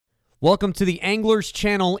Welcome to the Anglers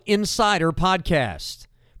Channel Insider Podcast,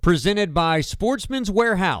 presented by Sportsman's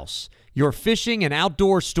Warehouse, your fishing and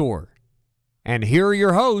outdoor store. And here are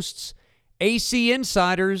your hosts, AC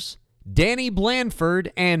Insiders, Danny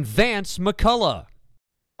Blandford and Vance McCullough.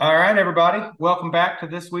 All right, everybody. Welcome back to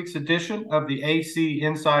this week's edition of the AC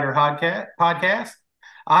Insider Podcast.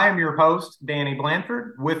 I am your host, Danny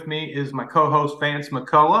Blandford. With me is my co-host, Vance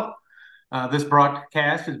McCullough. This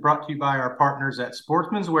broadcast is brought to you by our partners at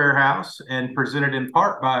Sportsman's Warehouse and presented in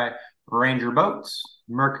part by Ranger Boats,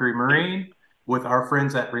 Mercury Marine, with our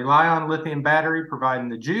friends at Rely on Lithium Battery providing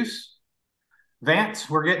the juice. Vance,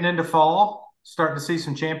 we're getting into fall, starting to see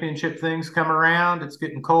some championship things come around. It's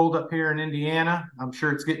getting cold up here in Indiana. I'm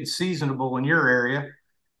sure it's getting seasonable in your area.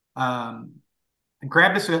 I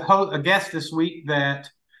grabbed us a guest this week that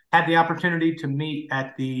had the opportunity to meet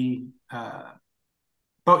at the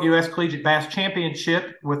Boat US Collegiate Bass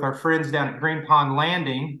Championship with our friends down at Green Pond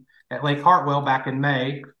Landing at Lake Hartwell back in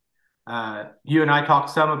May. You and I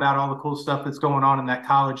talked some about all the cool stuff that's going on in that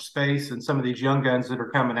college space and some of these young guns that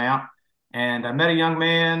are coming out. And I met a young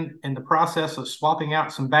man in the process of swapping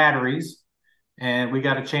out some batteries, and we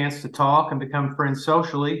got a chance to talk and become friends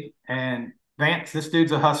socially. And Vance, this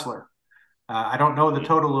dude's a hustler. I don't know the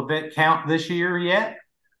total event count this year yet,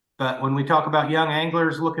 but when we talk about young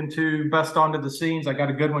anglers looking to bust onto the scenes, I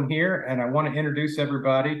got a good one here, and I want to introduce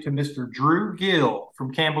everybody to Mr. Drew Gill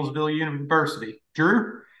from Campbellsville University.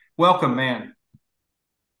 Drew, welcome, man.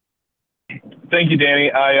 Thank you,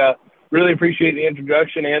 Danny. I really appreciate the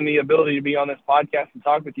introduction and the ability to be on this podcast and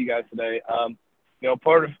talk with you guys today.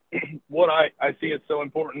 Part of what I see as so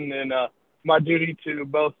important in my duty to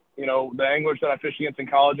both, the anglers that I fish against in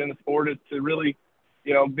college and the sport is to really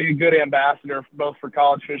be a good ambassador both for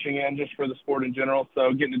college fishing and just for the sport in general.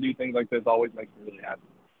 So getting to do things like this always makes me really happy.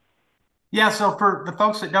 Yeah, so for the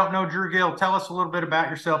folks that don't know Drew Gill, tell us a little bit about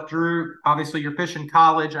yourself, Drew. Obviously, you're fishing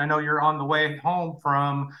college. I know you're on the way home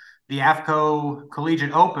from the AFCO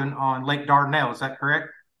Collegiate Open on Lake Dardanelle. Is that correct?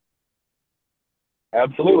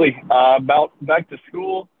 Absolutely. About back to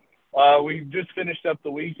school. We just finished up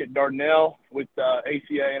the week at Dardanelle with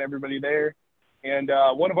ACA and everybody there. And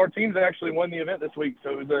one of our teams actually won the event this week,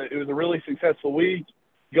 so it was a really successful week.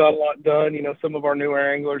 Got a lot done. Some of our newer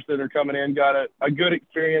anglers that are coming in got a good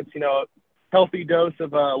experience. A healthy dose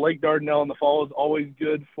of Lake Dardanelle in the fall is always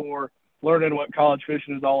good for learning what college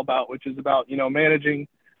fishing is all about, which is about managing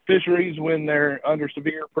fisheries when they're under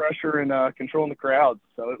severe pressure and controlling the crowds.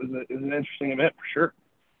 So it was an interesting event for sure.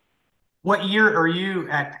 What year are you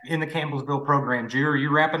in the Campbellsville program, Drew? Are you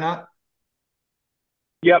wrapping up?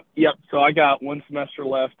 Yep. So I got one semester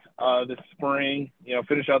left this spring,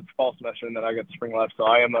 finish out the fall semester, and then I got the spring left. So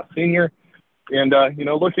I am a senior and,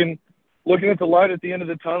 looking at the light at the end of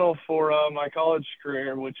the tunnel for my college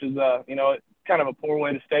career, which is, kind of a poor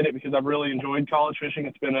way to state it because I've really enjoyed college fishing.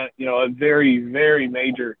 It's been a very, very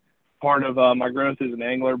major part of my growth as an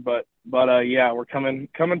angler, but we're coming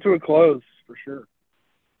to a close for sure.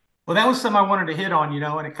 Well, that was something I wanted to hit on,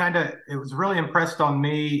 and it was really impressed on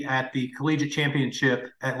me at the collegiate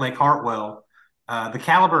championship at Lake Hartwell, the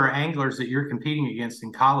caliber of anglers that you're competing against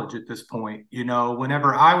in college at this point.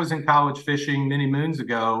 Whenever I was in college fishing many moons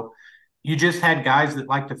ago, you just had guys that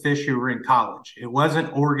liked to fish who were in college. It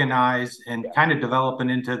wasn't organized and kind of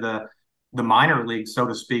developing into the minor leagues, so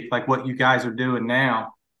to speak, like what you guys are doing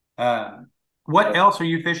now. What else are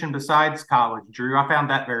you fishing besides college, Drew? I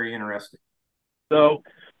found that very interesting. So,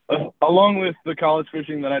 along with the college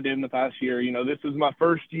fishing that I did in the past year, this is my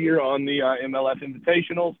first year on the MLF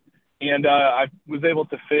Invitationals, and I was able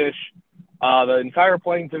to fish the entire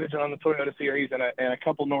Plains Division on the Toyota Series and a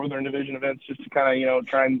couple Northern Division events just to kind of,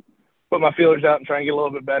 try and put my feelers out and try and get a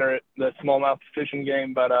little bit better at the smallmouth fishing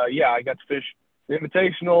game. But, I got to fish the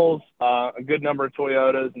Invitationals, a good number of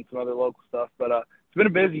Toyotas and some other local stuff. But it's been a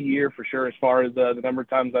busy year for sure as far as the number of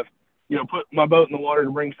times I've, put my boat in the water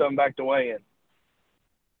to bring something back to weigh in.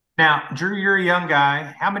 Now, Drew, you're a young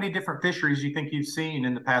guy. How many different fisheries do you think you've seen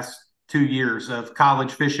in the past 2 years of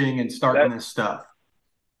college fishing and starting this stuff?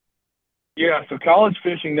 Yeah, so college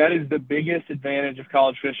fishing, that is the biggest advantage of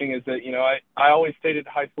college fishing is that, I always stated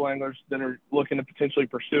to high school anglers that are looking to potentially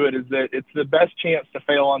pursue it is that it's the best chance to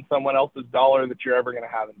fail on someone else's dollar that you're ever going to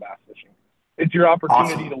have in bass fishing. It's your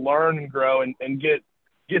opportunity to learn and grow and get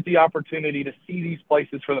the opportunity to see these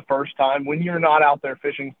places for the first time when you're not out there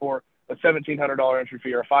fishing for a $1,700 entry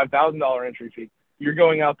fee or a $5,000 entry fee. You're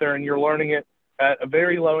going out there and you're learning it at a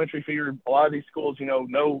very low entry fee. A lot of these schools,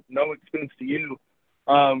 no expense to you,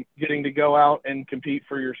 getting to go out and compete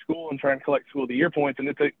for your school and try and collect school of the year points. And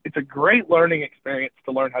it's a great learning experience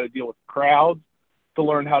to learn how to deal with crowds, to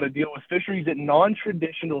learn how to deal with fisheries at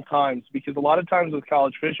non-traditional times, because a lot of times with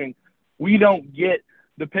college fishing, we don't get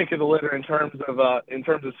the pick of the litter in terms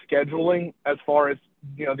of scheduling, as far as,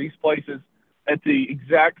 these places at the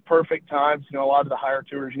exact perfect times. A lot of the higher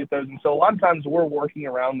tours get those. And so a lot of times we're working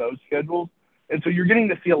around those schedules. And so you're getting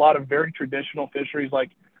to see a lot of very traditional fisheries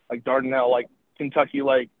like Dardanelle, like Kentucky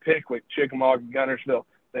Lake, Pickwick, Chickamauga, Guntersville,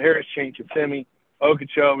 the Harris Chain, Kissimmee,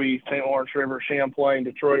 Okeechobee, St. Lawrence River, Champlain,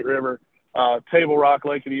 Detroit River, Table Rock,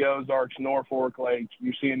 Lake of the Ozarks, Norfolk Lake.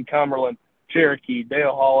 You're seeing Cumberland, Cherokee,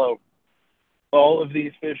 Dale Hollow, all of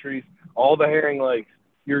these fisheries, all the herring lakes.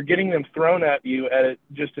 You're getting them thrown at you at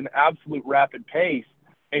just an absolute rapid pace,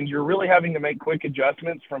 and you're really having to make quick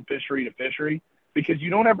adjustments from fishery to fishery because you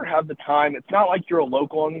don't ever have the time. It's not like you're a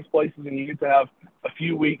local on these places and you get to have a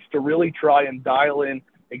few weeks to really try and dial in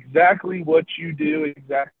exactly what you do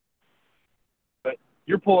exactly. But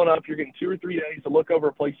you're pulling up, you're getting 2 or 3 days to look over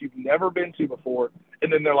a place you've never been to before,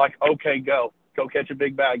 and then they're like, okay, go catch a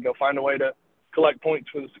big bag, go find a way to collect points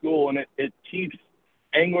for the school, and it keeps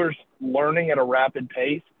anglers learning at a rapid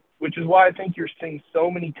pace, which is why I think you're seeing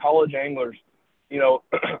so many college anglers,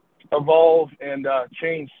 evolve and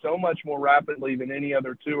change so much more rapidly than any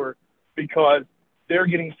other tour, because they're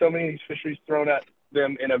getting so many of these fisheries thrown at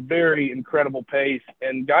them in a very incredible pace,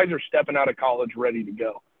 and guys are stepping out of college ready to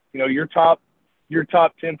go. Your top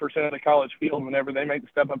 10% of the college field, whenever they make the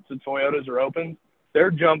step up to Toyotas or Opens,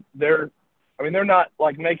 they're not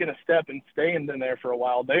like making a step and staying in there for a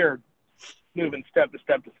while. They're moving step to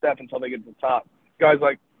step to step until they get to the top. Guys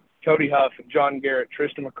like Cody Huff and John Garrett,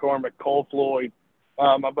 Tristan McCormick, Cole Floyd,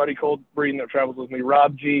 my buddy Cole Breeden that travels with me,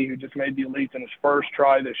 Rob G, who just made the elites in his first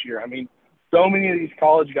try this year. So many of these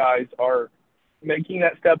college guys are making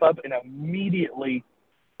that step up and immediately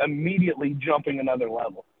jumping another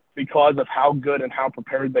level because of how good and how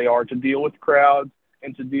prepared they are to deal with crowds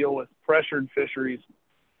and to deal with pressured fisheries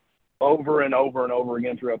over and over and over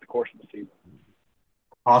again throughout the course of the season.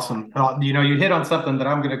 Awesome. You hit on something that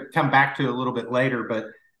I'm going to come back to a little bit later, but,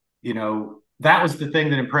 that was the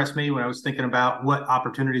thing that impressed me when I was thinking about what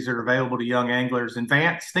opportunities are available to young anglers. And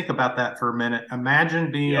Vance, think about that for a minute.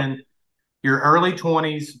 Imagine being your early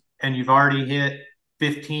 20s and you've already hit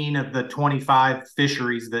 15 of the 25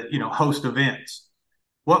 fisheries that, host events.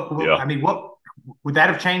 What would that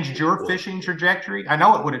have changed your fishing trajectory? I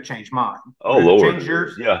know it would have changed mine. Oh, would Lord. Changed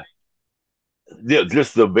yours? Yeah. Yeah,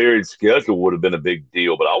 just the varied schedule would have been a big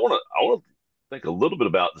deal. But I want to think a little bit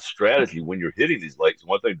about the strategy when you're hitting these lakes.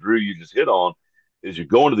 One thing, Drew, you just hit on is you're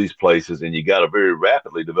going to these places and you got to very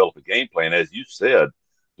rapidly develop a game plan, as you said,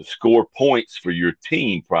 to score points for your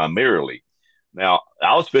team primarily. Now,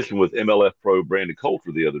 I was fishing with MLF Pro Brandon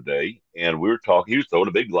Coulter the other day, and we were talking. He was throwing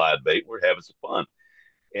a big glide bait. We were having some fun.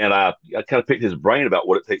 And I kind of picked his brain about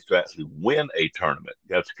what it takes to actually win a tournament.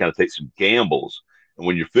 You have to kind of take some gambles. And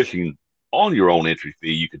when you're fishing on your own entry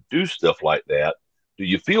fee, you could do stuff like that. Do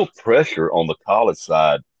you feel pressure on the college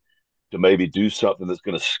side to maybe do something that's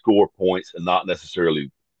going to score points and not necessarily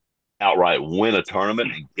outright win a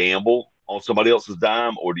tournament and gamble on somebody else's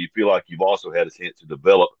dime? Or do you feel like you've also had a chance to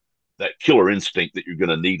develop that killer instinct that you're going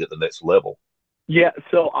to need at the next level? Yeah,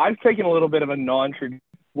 so I've taken a little bit of a non-traditional.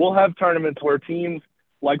 We'll have tournaments where teams,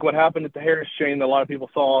 like what happened at the Harris Chain that a lot of people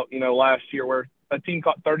saw, last year, where a team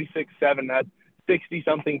caught 36-7, had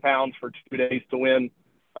 60-something pounds for 2 days to win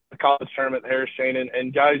a college tournament at the Harris Chain,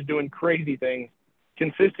 and guys doing crazy things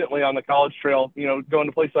consistently on the college trail, going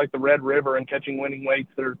to places like the Red River and catching winning weights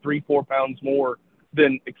that are 3-4 pounds more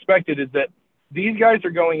than expected. Is that these guys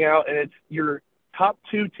are going out, and it's your top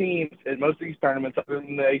 2 teams at most of these tournaments, other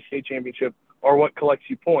than the ACA championship, are what collects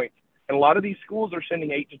you points. And a lot of these schools are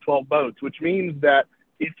sending 8 to 12 boats, which means that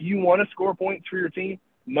if you want to score points for your team,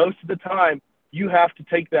 most of the time you have to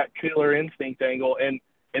take that killer instinct angle and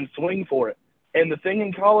swing for it. And the thing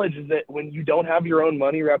in college is that when you don't have your own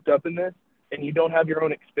money wrapped up in this, and you don't have your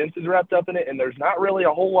own expenses wrapped up in it, and there's not really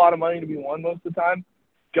a whole lot of money to be won most of the time,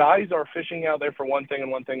 guys are fishing out there for one thing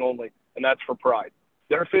and one thing only, and that's for pride.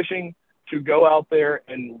 They're fishing to go out there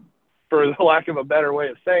and, for the lack of a better way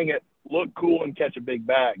of saying it, look cool and catch a big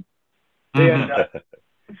bag. And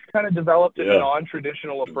it's kind of developed a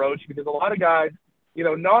non-traditional approach, because a lot of guys,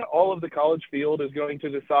 not all of the college field is going to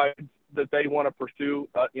decide that they want to pursue,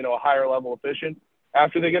 a higher level of fishing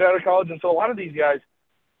after they get out of college. And so a lot of these guys,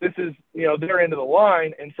 this is, their end of the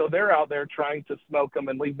line, and so they're out there trying to smoke them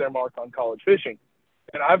and leave their mark on college fishing.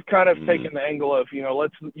 And I've kind of taken the angle of,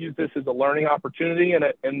 let's use this as a learning opportunity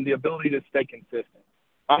and the ability to stay consistent.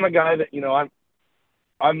 I'm a guy that,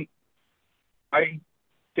 I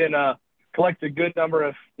can collect a good number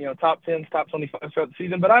of, top 10s, top 25s throughout the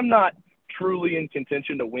season, but I'm not truly in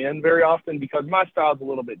contention to win very often because my style is a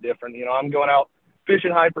little bit different. I'm going out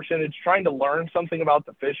fishing high percentage, trying to learn something about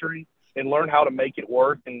the fishery and learn how to make it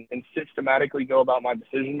work and systematically go about my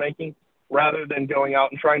decision making rather than going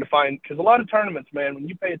out and trying to find, because a lot of tournaments, man, when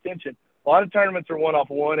you pay attention, a lot of tournaments are one off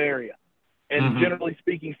one area. And generally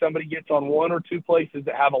speaking, somebody gets on one or two places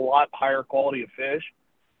that have a lot higher quality of fish,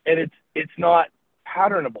 and it's not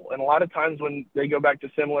patternable. And a lot of times when they go back to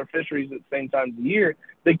similar fisheries at the same time of the year,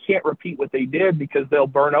 they can't repeat what they did because they'll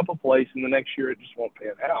burn up a place and the next year it just won't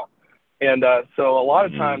pan out. And so a lot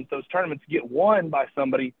of times those tournaments get won by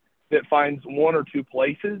somebody that finds one or two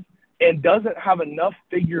places and doesn't have enough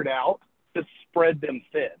figured out to spread them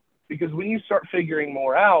thin. Because when you start figuring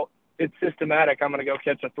more out, it's systematic. I'm going to go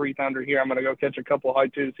catch a 3-pounder here. I'm going to go catch a couple high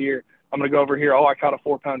twos here. I'm going to go over here. Oh, I caught a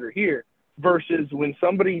 4-pounder here. Versus when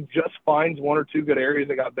somebody just finds one or two good areas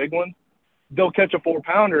that got big ones, they'll catch a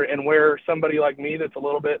 4-pounder, and where somebody like me that's a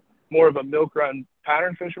little bit more of a milk run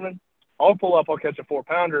pattern fisherman, I'll pull up, I'll catch a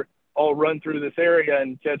 4-pounder, I'll run through this area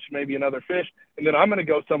and catch maybe another fish, and then I'm going to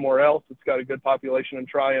go somewhere else that's got a good population and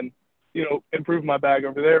try and, improve my bag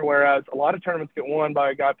over there. Whereas a lot of tournaments get won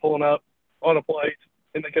by a guy pulling up on a place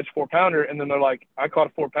and they catch a 4-pounder, and then they're like, I caught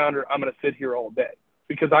a 4-pounder, I'm going to sit here all day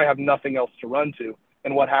because I have nothing else to run to.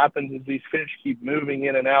 And what happens is these fish keep moving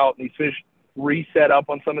in and out, and these fish reset up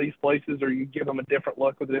on some of these places, or you give them a different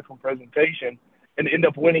look with a different presentation and end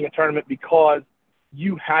up winning a tournament because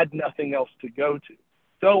you had nothing else to go to.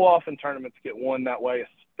 So often tournaments get won that way,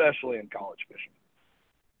 especially in college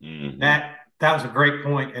fishing. That was a great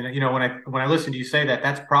point. And when I listen to you say that,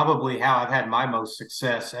 that's probably how I've had my most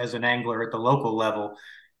success as an angler at the local level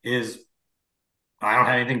is I don't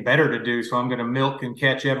have anything better to do, so I'm going to milk and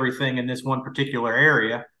catch everything in this one particular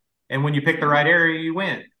area. And when you pick the right area, you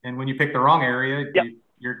win. And when you pick the wrong area,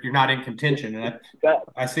 you're not in contention. And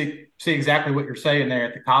I see exactly what you're saying there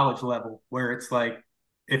at the college level, where it's like,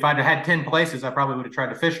 if I'd had 10 places, I probably would have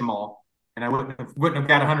tried to fish them all, and I wouldn't have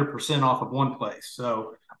got 100% off of one place.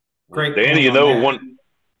 So great, Danny.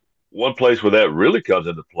 One place where that really comes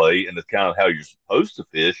into play, and it's kind of how you're supposed to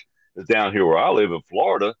fish, is down here where I live in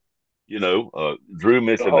Florida. Drew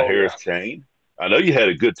mentioned the Harris chain. I know you had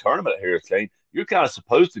a good tournament at Harris chain. You're kind of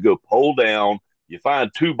supposed to go pole down. You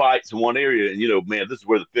find 2 bites in one area, and man, this is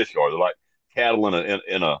where the fish are. They're like cattle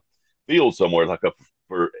in a field somewhere,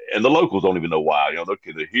 and the locals don't even know why.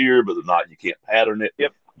 They're here, but they're not. You can't pattern it.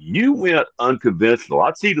 Yep. You went unconventional.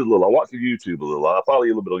 I cheated a little. I watched your YouTube a little. I follow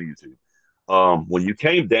you a little bit on YouTube. When you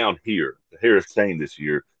came down here to Harris chain this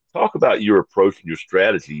year, talk about your approach and your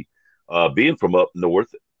strategy, being from up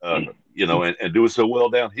north. And doing so well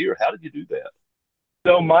down here. How did you do that?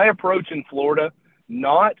 So my approach in Florida,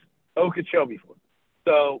 not Okeechobee, Florida.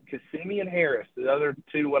 So Kissimmee and Harris, the other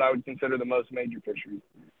two, what I would consider the most major fisheries.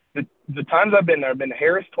 The times I've been there, I've been to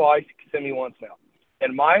Harris twice, Kissimmee once now.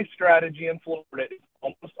 And my strategy in Florida is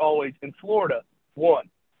almost always in Florida, one,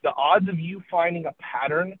 the odds of you finding a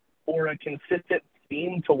pattern or a consistent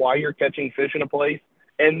theme to why you're catching fish in a place,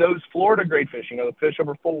 and those Florida grade fishing, or the fish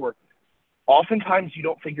over 4, oftentimes you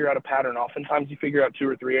don't figure out a pattern. Oftentimes you figure out 2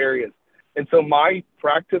 or 3 areas. And so my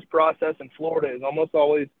practice process in Florida is almost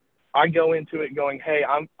always I go into it going, hey,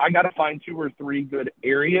 I got to find 2 or 3 good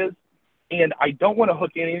areas, and I don't want to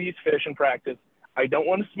hook any of these fish in practice. I don't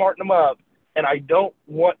want to smarten them up, and I don't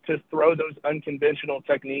want to throw those unconventional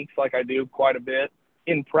techniques like I do quite a bit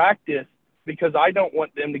in practice because I don't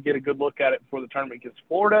want them to get a good look at it before the tournament. Because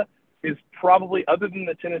Florida is probably, other than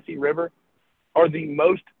the Tennessee River, are the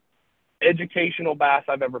most educational bass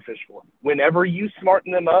I've ever fished for. Whenever you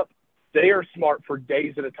smarten them up, they are smart for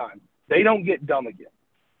days at a time. They don't get dumb again.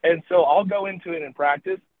 And so I'll go into it in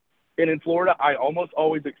practice. And in Florida, I almost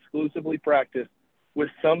always exclusively practice with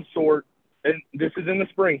some sort, and this is in the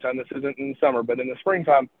springtime, this isn't in the summer, but in the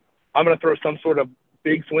springtime, I'm going to throw some sort of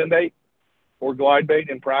big swim bait or glide bait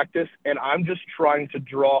in practice, and I'm just trying to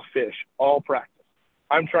draw fish all practice.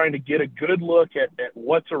 I'm trying to get a good look at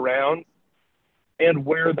what's around and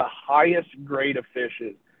where the highest grade of fish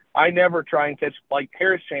is. I never try and catch, like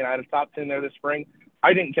Harris chain, I had a top 10 there this spring.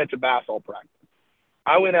 I didn't catch a bass all practice.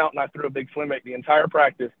 I went out and I threw a big swim bait the entire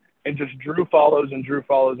practice and just drew follows and drew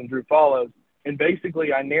follows and drew follows. And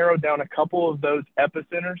basically I narrowed down a couple of those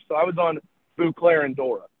epicenters. So I was on Bouclair and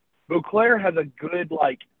Dora. Bouclair has a good,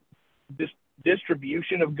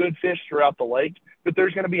 distribution of good fish throughout the lake, but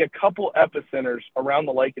there's going to be a couple epicenters around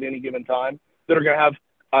the lake at any given time that are going to have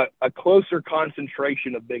a closer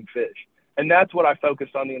concentration of big fish. And that's what I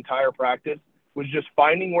focused on the entire practice, was just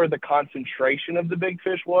finding where the concentration of the big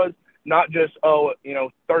fish was, not just,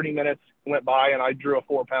 30 minutes went by and I drew a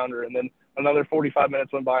 4-pounder, and then another 45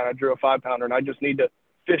 minutes went by and I drew a 5-pounder, and I just need to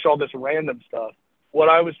fish all this random stuff. What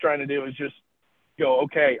I was trying to do is just go,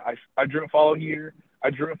 okay, I drew a follow here,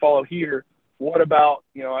 I drew a follow here. What about,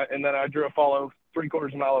 and then I drew a follow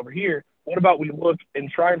 3/4 mile over here. What about we look and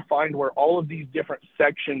try and find where all of these different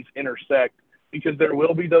sections intersect, because there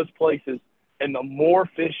will be those places. And the more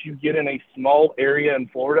fish you get in a small area in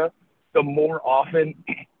Florida, the more often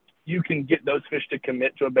you can get those fish to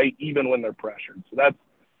commit to a bait even when they're pressured. So that's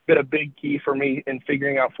been a big key for me in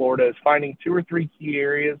figuring out Florida, is finding 2 or 3 key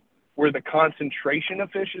areas where the concentration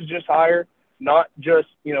of fish is just higher, not just,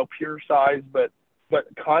 pure size, but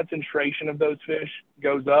concentration of those fish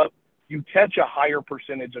goes up. You catch a higher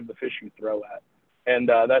percentage of the fish you throw at. And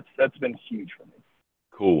that's been huge for me.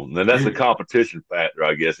 Cool. And then that's the competition factor,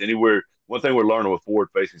 I guess. One thing we're learning with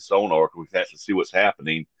forward-facing sonar, we can actually see what's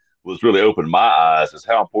happening, was really opened my eyes, is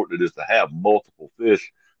how important it is to have multiple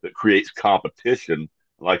fish that creates competition.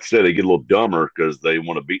 Like I said, they get a little dumber because they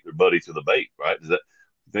want to beat their buddy to the bait, right? I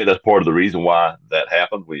think that's part of the reason why that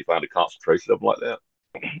happens when you find a concentration of them like that?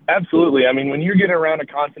 Absolutely. I mean, when you're getting around a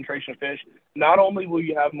concentration of fish, not only will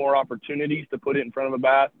you have more opportunities to put it in front of a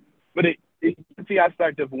bass, but it's the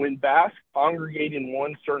aspect of when bass congregate in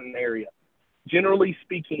one certain area. Generally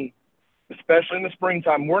speaking, especially in the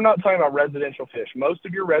springtime, we're not talking about residential fish. Most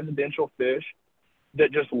of your residential fish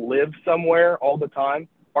that just live somewhere all the time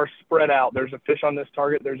are spread out. There's a fish on this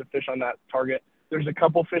target. There's a fish on that target. There's a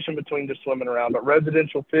couple fish in between just swimming around. But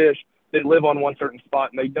residential fish, they live on one certain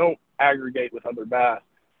spot, and they don't aggregate with other bass.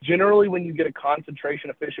 Generally, when you get a concentration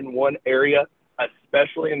of fish in one area,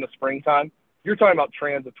 especially in the springtime, you're talking about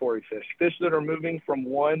transitory fish that are moving from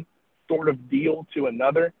one sort of deal to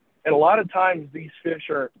another. And a lot of times these fish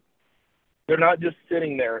they're not just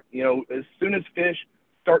sitting there. As soon as fish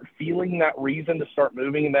start feeling that reason to start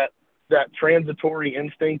moving, that transitory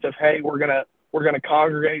instinct of, hey, we're gonna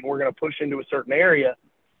congregate and we're gonna push into a certain area,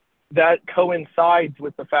 that coincides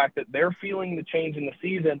with the fact that they're feeling the change in the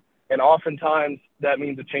season, and oftentimes that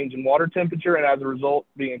means a change in water temperature, and as a result,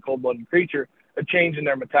 being a cold-blooded creature, a change in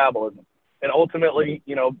their metabolism. And ultimately,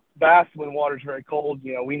 bass, when water's very cold,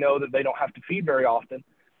 we know that they don't have to feed very often.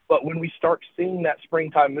 But when we start seeing that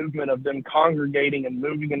springtime movement of them congregating and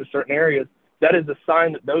moving into certain areas, that is a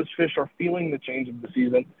sign that those fish are feeling the change of the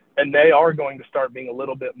season, and they are going to start being a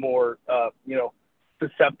little bit more,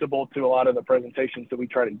 susceptible to a lot of the presentations that we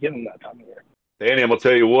try to give them that time of year. Danny, I'm gonna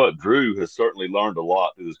tell you what, Drew has certainly learned a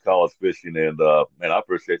lot through this college fishing, and man, I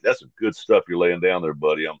appreciate it. That's some good stuff you're laying down there,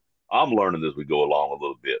 buddy. I'm learning as we go along a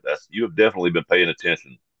little bit. You have definitely been paying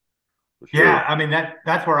attention. For sure. Yeah, I mean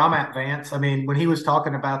that's where I'm at, Vance. I mean, when he was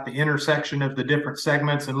talking about the intersection of the different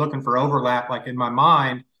segments and looking for overlap, like in my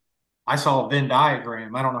mind, I saw a Venn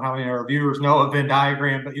diagram. I don't know how many of our viewers know a Venn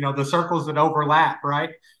diagram, but the circles that overlap, right?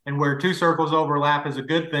 And where 2 circles overlap is a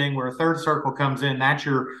good thing. Where a third circle comes in, that's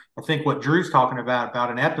I think what Drew's talking about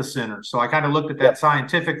an epicenter. So I kind of looked at that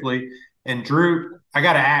scientifically. And Drew, I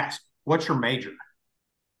got to ask, what's your major?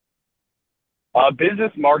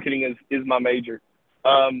 Business marketing is my major.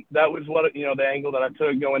 That was what, the angle that I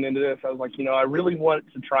took going into this. I was like, I really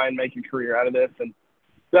want to try and make a career out of this. And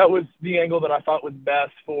that was the angle that I thought was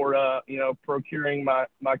best for, procuring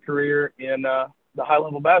my career in the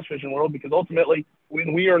high-level bass fishing world, because ultimately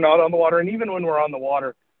when we are not on the water, and even when we're on the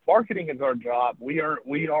water, marketing is our job. We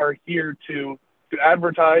are here to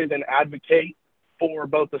advertise and advocate for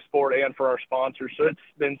both the sport and for our sponsors. So it's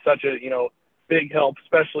been such a, big help,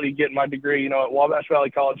 especially getting my degree, at Wabash Valley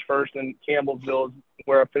College first, and Campbellsville is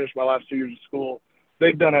where I finished my last 2 years of school.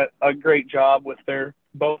 They've done a great job with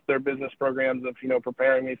both their business programs of,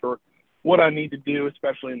 preparing me for what I need to do,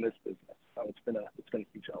 especially in this business. So it's been a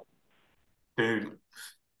huge help. Dude,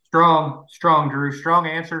 strong, Drew. Strong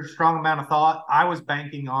answer, strong amount of thought. I was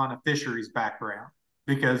banking on a fisheries background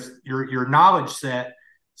because your knowledge set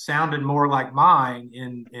sounded more like mine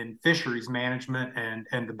in fisheries management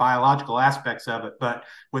and the biological aspects of it. But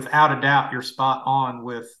without a doubt, you're spot on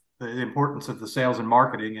with the importance of the sales and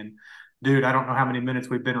marketing. And dude, I don't know how many minutes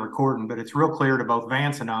we've been recording, but it's real clear to both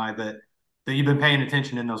Vance and I that you've been paying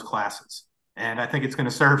attention in those classes. And I think it's going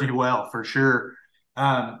to serve you well for sure.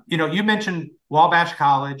 You mentioned Wabash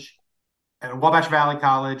College, Wabash Valley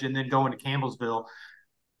College, and then going to Campbellsville.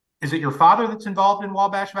 Is it your father that's involved in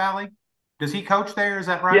Wabash Valley? Does he coach there? Is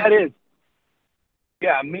that right? Yeah, it is.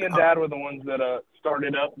 Yeah, me and Dad were the ones that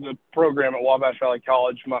started up the program at Wabash Valley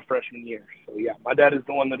College my freshman year. So, yeah, my dad is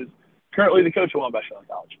the one that is currently the coach at Wabash Valley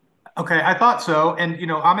College. Okay, I thought so. And,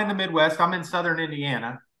 I'm in the Midwest. I'm in southern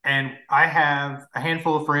Indiana. And I have a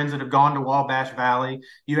handful of friends that have gone to Wabash Valley.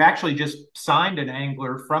 You actually just signed an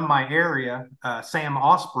angler from my area, Sam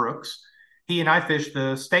Osbrooks. He and I fished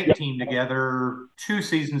the state team together 2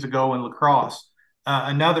 seasons ago in La Crosse.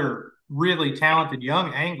 Another really talented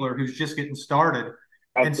young angler who's just getting started.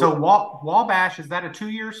 Absolutely. And so Wabash, is that a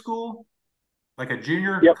 2-year school? Like a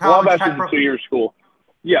junior college Wabash type is a 2-year school.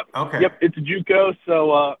 Yep. Okay. Yep. It's a JUCO.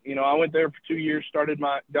 So, I went there for 2 years, got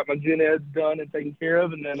my gen eds done and taken care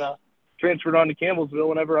of, and then transferred on to Campbellsville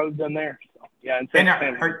whenever I was done there. So, yeah, and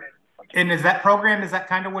and is that program, is that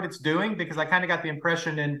kind of what it's doing? Because I kind of got the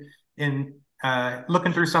impression in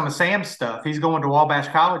looking through some of Sam's stuff, he's going to Wabash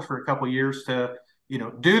College for a couple of years to,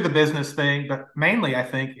 do the business thing. But mainly, I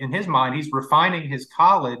think in his mind, he's refining his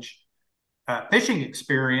college fishing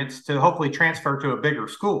experience to hopefully transfer to a bigger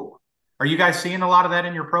school. Are you guys seeing a lot of that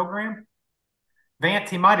in your program? Vance,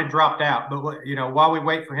 he might have dropped out, but while we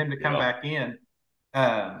wait for him to come back in,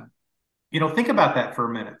 think about that for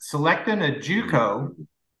a minute. Selecting a JUCO,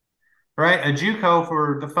 right? A JUCO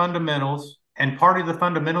for the fundamentals, and part of the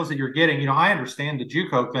fundamentals that you're getting. I understand the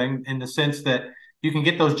JUCO thing in the sense that you can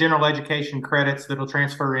get those general education credits that'll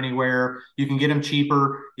transfer anywhere. You can get them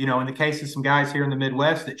cheaper. In the case of some guys here in the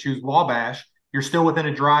Midwest that choose Wabash, you're still within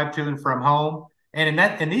a drive to and from home. And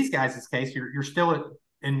in these guys' case, you're still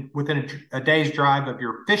within a day's drive of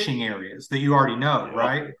your fishing areas that you already know,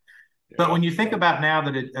 right? Yeah. But when you think about now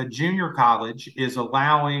that a junior college is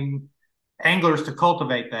allowing anglers to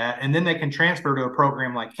cultivate that, and then they can transfer to a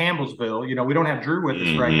program like Campbellsville. We don't have Drew with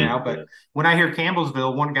us right now, but when I hear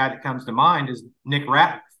Campbellsville, one guy that comes to mind is Nick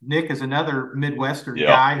Ratliff. Nick is another Midwestern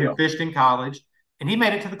guy who fished in college, and he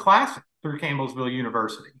made it to the Classic through Campbellsville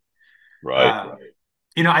University. Right.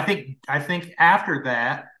 I think after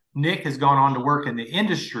that, Nick has gone on to work in the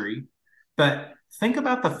industry, but think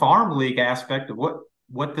about the farm league aspect of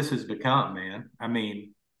what this has become, man. I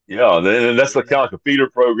mean, yeah, and that's kind of like a feeder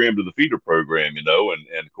program to the feeder program, and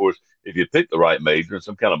of course, if you pick the right major, and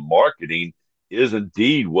some kind of marketing is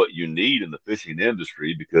indeed what you need in the fishing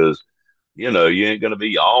industry, because you ain't going to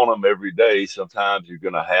be on them every day. Sometimes you're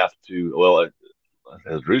going to have to, well,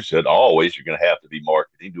 as Drew said, always you're going to have to be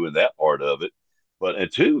marketing, doing that part of it. But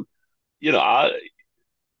and two, I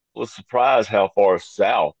was surprised how far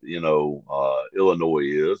south, Illinois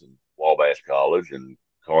is, and Wabash College, and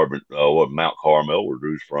Mount Carmel, where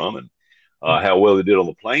Drew's from, and how well they did on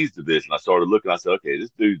the Plains division. I started looking. I said, okay,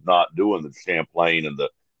 this dude's not doing the Champlain and the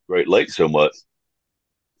Great Lakes so much.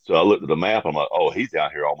 So I looked at the map. I'm like, oh, he's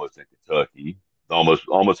down here almost in Kentucky,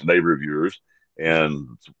 almost a neighbor of yours, and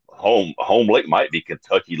home lake might be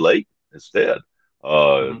Kentucky Lake instead.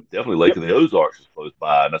 Definitely Lake of the Ozarks is close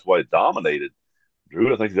by, and that's why it dominated.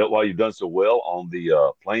 Drew, I think that's why you've done so well on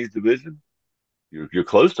the Plains division. You're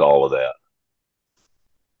close to all of that.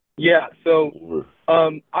 Yeah, so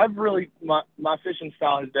I've really my fishing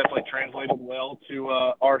style has definitely translated well to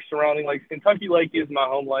our surrounding lakes. Kentucky Lake is my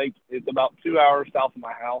home lake. It's about 2 hours south of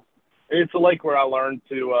my house. It's a lake where I learned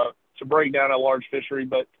to break down a large fishery.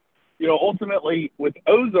 But ultimately with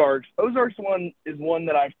Ozarks one is one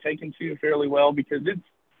that I've taken to fairly well, because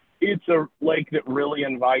it's a lake that really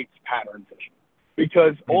invites pattern fishing.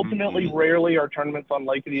 Because ultimately, rarely are tournaments on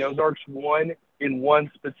Lake of the Ozarks won in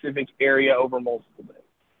one specific area over multiple days.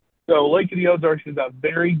 So Lake of the Ozarks is a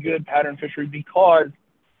very good pattern fishery because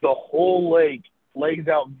the whole lake lays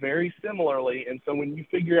out very similarly. And so when you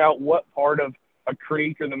figure out what part of a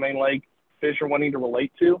creek or the main lake fish are wanting to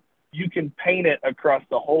relate to, you can paint it across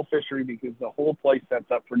the whole fishery, because the whole place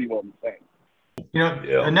sets up pretty well the same.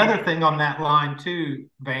 Another thing on that line too,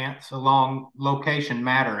 Vance, along location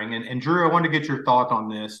mattering, and Drew, I want to get your thought on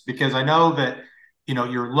this, because I know that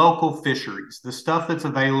your local fisheries, the stuff that's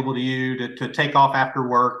available to you to take off after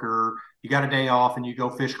work, or you got a day off and you go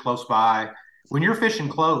fish close by. When you're fishing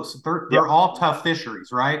close, they're all tough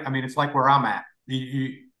fisheries, right? I mean, it's like where I'm at.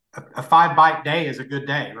 A 5-bite day is a good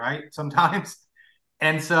day, right? Sometimes,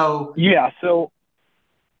 and so yeah,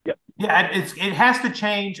 it has to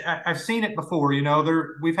change. I've seen it before.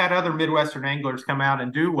 We've had other Midwestern anglers come out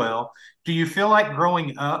and do well. Do you feel like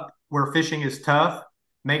growing up where fishing is tough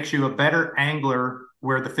makes you a better angler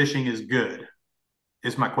where the fishing is good?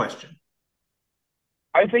 Is my question.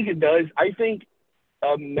 I think it does. I think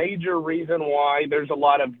a major reason why there's a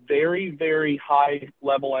lot of very, very high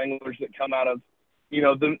level anglers that come out of,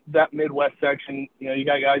 that Midwest section. You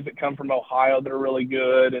got guys that come from Ohio that are really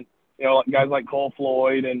good, and guys like Cole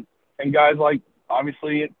Floyd and guys like,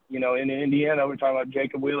 obviously, in Indiana, we're talking about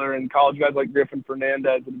Jacob Wheeler, and college guys like Griffin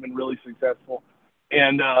Fernandez that have been really successful.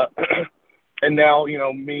 And and now,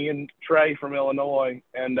 me and Trey from Illinois,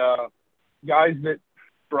 and guys that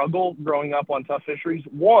struggle growing up on tough fisheries.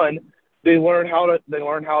 One, they learn how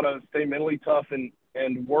to stay mentally tough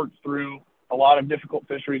and work through a lot of difficult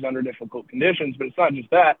fisheries under difficult conditions. But it's not just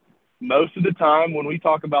that. Most of the time when we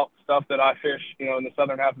talk about stuff that I fish, in the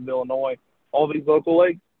southern half of Illinois, all these local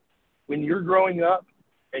lakes, when you're growing up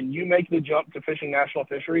and you make the jump to fishing national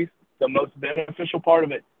fisheries, the most beneficial part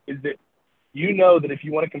of it is that that if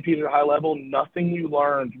you want to compete at a high level, nothing you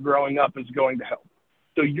learned growing up is going to help.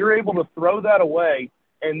 So you're able to throw that away.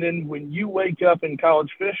 And then when you wake up in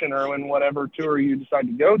college fishing or in whatever tour you decide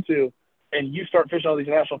to go to, and you start fishing all these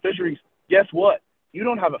national fisheries, guess what? You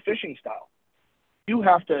don't have a fishing style. You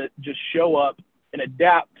have to just show up and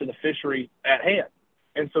adapt to the fishery at hand.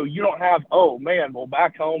 And so you don't have, oh man, well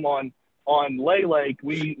back home on Lay Lake,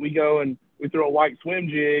 we go and we throw a white swim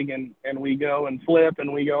jig and we go and flip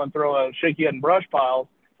and we go and throw a shaky head and brush piles.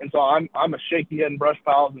 And so I'm a shaky head and brush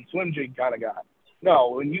piles and swim jig kind of guy.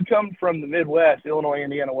 No, when you come from the Midwest, Illinois,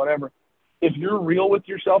 Indiana, whatever, if you're real with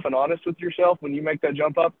yourself and honest with yourself when you make that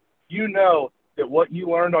jump up, you know that what you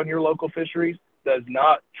learned on your local fisheries does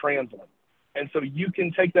not translate. And so you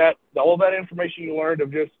can take that, all that information you learned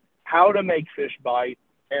of just how to make fish bite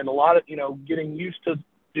and a lot of, getting used to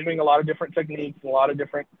doing a lot of different techniques and a lot of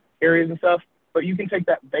different areas and stuff, but you can take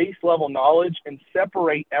that base level knowledge and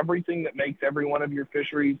separate everything that makes every one of your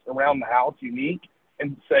fisheries around the house unique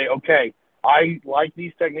and say, okay, I like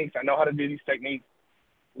these techniques. I know how to do these techniques.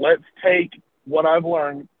 Let's take what I've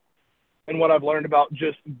learned and what I've learned about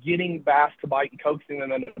just getting bass to bite and coaxing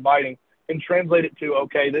them into biting and translate it to,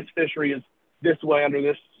 okay, this fishery is this way under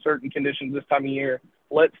this certain conditions this time of year.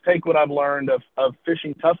 Let's take what I've learned of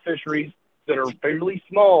fishing tough fisheries that are fairly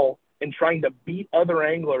small and trying to beat other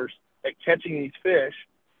anglers at catching these fish,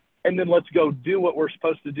 and then let's go do what we're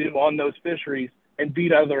supposed to do on those fisheries and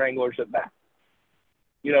beat other anglers at that.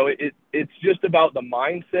 It's just about the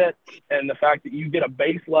mindset and the fact that you get a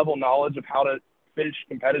base level knowledge of how to fish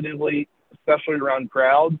competitively, especially around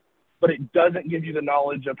crowds, but it doesn't give you the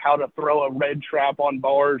knowledge of how to throw a red trap on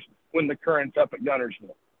bars when the current's up at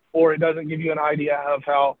Guntersville. Or it doesn't give you an idea of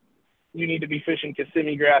how you need to be fishing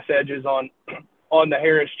Kissimmee grass edges on the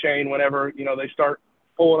Harris chain whenever, they start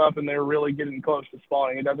pulling up and they're really getting close to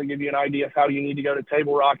spawning. It doesn't give you an idea of how you need to go to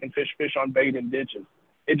Table Rock and fish on bait in ditches.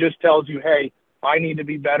 It just tells you, hey, I need to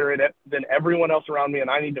be better at it than everyone else around me, and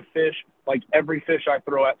I need to fish like every fish I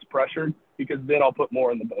throw at's pressured because then I'll put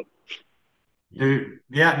more in the boat. Dude,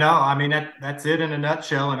 yeah, no, I mean, that's it in a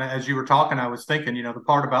nutshell. And as you were talking, I was thinking, the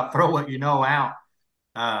part about throw what you know out,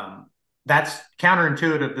 that's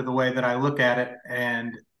counterintuitive to the way that I look at it.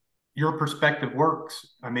 And your perspective works.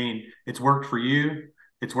 I mean, it's worked for you.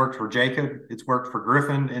 It's worked for Jacob. It's worked for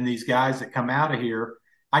Griffin and these guys that come out of here.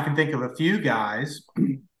 I can think of a few guys,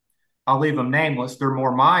 I'll leave them nameless. They're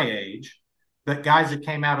more my age, but guys that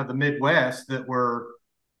came out of the Midwest that were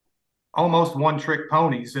almost one-trick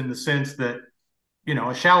ponies in the sense that,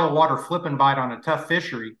 a shallow water flip and bite on a tough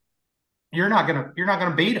fishery, you're not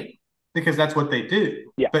gonna beat them because that's what they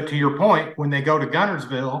do. Yeah. But to your point, when they go to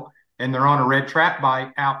Guntersville and they're on a red trap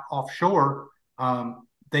bite out offshore,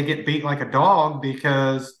 they get beat like a dog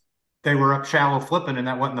because they were up shallow flipping and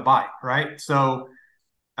that wasn't the bite, right? So,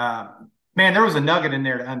 man, there was a nugget in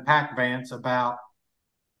there to unpack, Vance, about,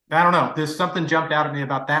 I don't know, there's something jumped out at me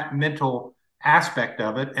about that mental aspect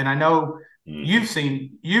of it. And I know you've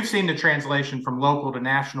seen the translation from local to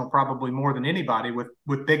national probably more than anybody with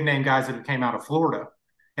big name guys that came out of Florida.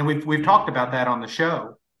 And we've talked about that on the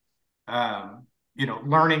show.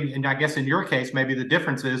 Learning, and I guess in your case, maybe the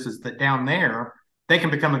difference is that down there, they can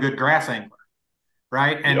become a good grass angler,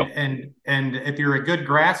 right? And if you're a good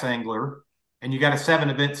grass angler and you got a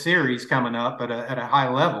 7-event series coming up at a high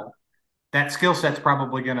level, that skill set's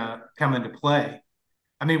probably going to come into play.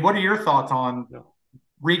 I mean, what are your thoughts on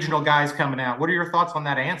regional guys coming out? What are your thoughts on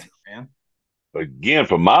that answer, man? Again,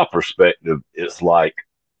 from my perspective, it's like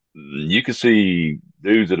you can see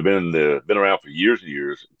dudes that have been around for years and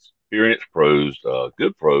years, experienced pros,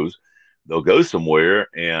 good pros. They'll go somewhere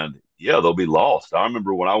and they'll be lost. I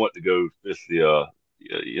remember when I went to go fish the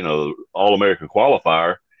All-American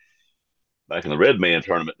qualifier back in the Red Man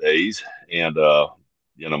tournament days, and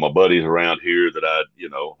my buddies around here that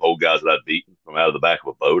old guys that I'd beaten from out of the back of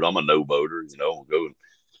a boat. I'm a no boater, we'll go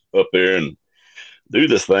up there and do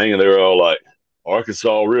this thing, and they were all like,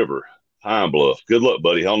 Arkansas River, Pine Bluff. Good luck,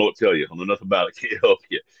 buddy. I don't know what to tell you. I know nothing about it. Can't help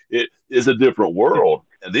you. It is a different world.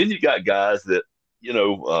 And then you got guys that,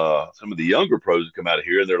 some of the younger pros that come out of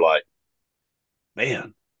here and they're like,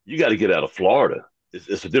 man, you got to get out of Florida.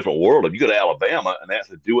 It's a different world. If you go to Alabama and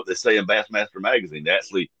actually do what they say in Bassmaster Magazine, they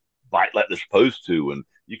actually bite like they're supposed to, and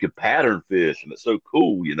you can pattern fish, and it's so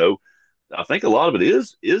cool, I think a lot of it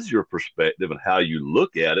is your perspective and how you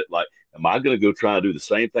look at it. Like, am I going to go try to do the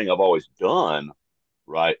same thing I've always done,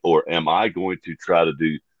 right? Or am I going to try to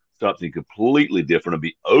do something completely different and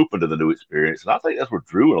be open to the new experience? And I think that's where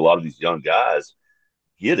Drew and a lot of these young guys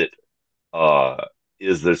get it.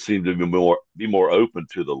 Is there seem to be more open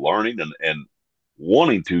to the learning and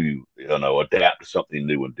wanting to adapt to something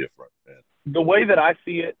new and different. The way that I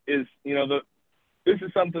see it is, this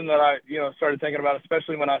is something that I started thinking about,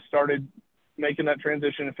 especially when I started making that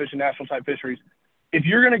transition and fishing national type fisheries, if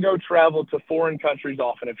you're going to go travel to foreign countries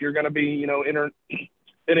often, if you're going to be,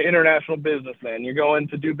 an international businessman, you're going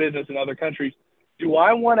to do business in other countries, do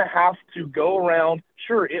I want to have to go around?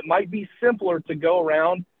 Sure, it might be simpler to go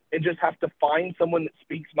around and just have to find someone that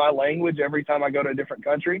speaks my language every time I go to a different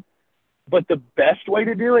country. But the best way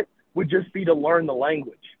to do it would just be to learn the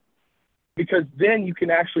language, because then you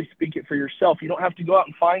can actually speak it for yourself. You don't have to go out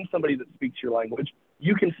and find somebody that speaks your language.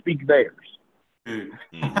 You can speak theirs. Dude.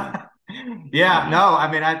 Yeah, no,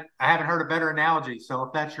 I mean, I haven't heard a better analogy. So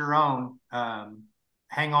if that's your own,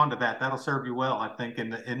 hang on to that. That'll serve you well, I think,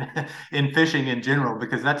 in fishing in general,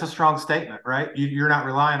 because that's a strong statement, right? You're not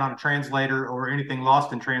relying on a translator or anything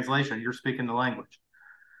lost in translation. You're speaking the language.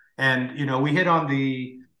 And, we hit on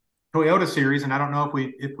the Toyota series, and I don't know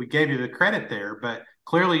if we gave you the credit there, but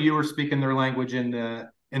clearly you were speaking their language in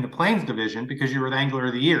the Plains division because you were the Angler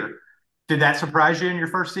of the Year. Did that surprise you in your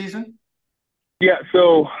first season? Yeah,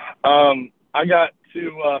 so I got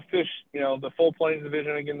to fish, the full Plains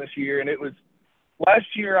division again this year, and it was last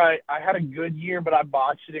year I had a good year, but I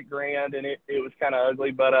botched it at Grand, and it was kind of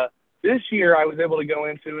ugly. But this year I was able to go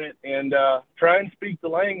into it and try and speak the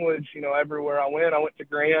language, everywhere I went. I went to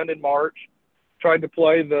Grand in March, tried to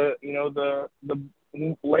play the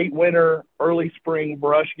late winter, early spring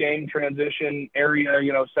brush game transition area,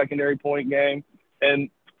 secondary point game, and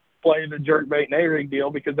play the jerkbait and A-rig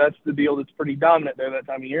deal, because that's the deal that's pretty dominant there that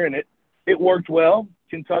time of year. And it worked well.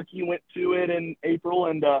 Kentucky went to it in April,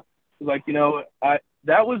 and was like,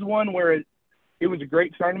 that was one where it was a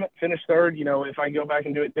great tournament, finished third. If I can go back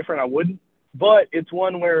and do it different, I wouldn't. But it's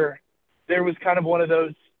one where there was kind of one of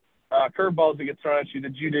those curveballs that gets thrown at you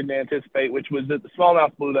that you didn't anticipate, which was that the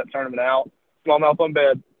smallmouth blew that tournament out, smallmouth on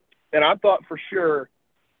bed. And I thought for sure,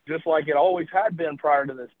 just like it always had been prior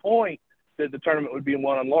to this point, that the tournament would be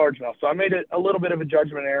won on largemouth. So I made it a little bit of a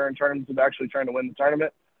judgment error in terms of actually trying to win the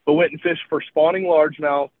tournament, but went and fished for spawning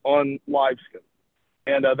largemouth on live scope.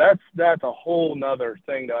 And that's a whole nother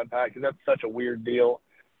thing to unpack, because that's such a weird deal.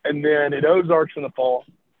 And then at Ozarks in the fall,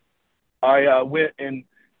 I went and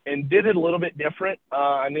did it a little bit different.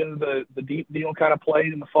 I knew the deep deal kind of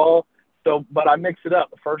played in the fall, but I mixed it up.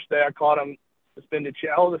 The first day I caught them suspended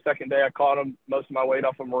shallow. The second day I caught them most of my weight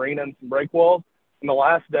off of marina and some break walls. And the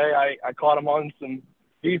last day I caught them on some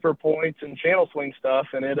deeper points and channel swing stuff,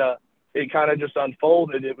 and it kind of just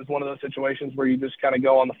unfolded. It was one of those situations where you just kind of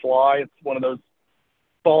go on the fly. It's one of those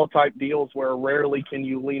fall type deals where rarely can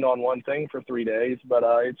you lean on one thing for 3 days, but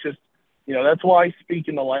it's just, that's why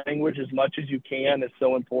speaking the language as much as you can is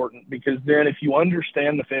so important, because then if you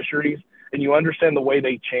understand the fisheries and you understand the way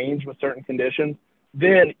they change with certain conditions,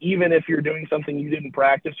 then even if you're doing something you didn't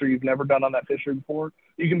practice or you've never done on that fishery before,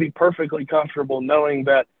 you can be perfectly comfortable knowing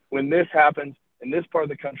that when this happens in this part of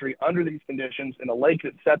the country under these conditions in a lake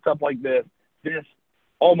that sets up like this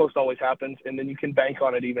almost always happens, and then you can bank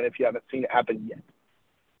on it even if you haven't seen it happen yet.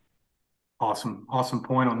 Awesome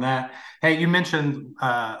point on that. Hey, you mentioned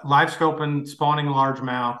live scoping, spawning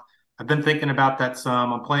largemouth. I've been thinking about that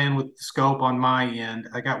some. I'm playing with the scope on my end.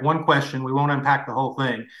 I got one question. We won't unpack the whole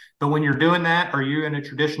thing. But when you're doing that, are you in a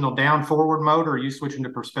traditional down forward mode, or are you switching to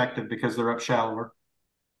perspective because they're up shallower?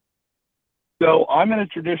 So I'm in a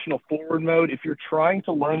traditional forward mode. If you're trying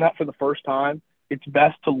to learn that for the first time, it's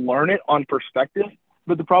best to learn it on perspective.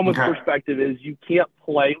 But the problem with perspective is you can't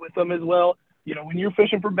play with them as well. When you're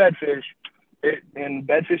fishing for bedfish, and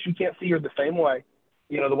bedfish you can't see are the same way.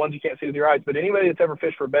 The ones you can't see with your eyes. But anybody that's ever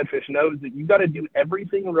fished for bedfish knows that you got to do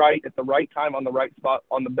everything right at the right time on the right spot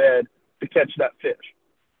on the bed to catch that fish.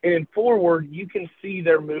 And in forward, you can see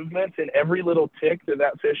their movements and every little tick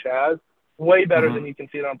that fish has way better than you can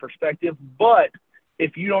see it on perspective. But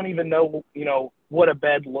if you don't even know, what a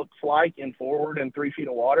bed looks like in forward and 3 feet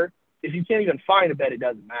of water, if you can't even find a bed, it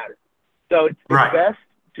doesn't matter. So it's best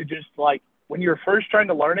to just, like, when you're first trying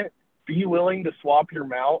to learn it, be willing to swap your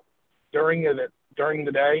mount during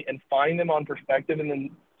the day and find them on perspective, and then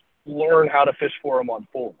learn how to fish for them on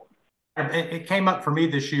forward. It came up for me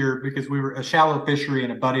this year because we were a shallow fishery,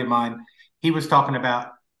 and a buddy of mine, he was talking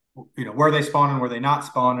about, were they spawning, were they not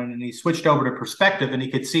spawning, and he switched over to perspective, and he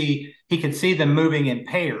could see them moving in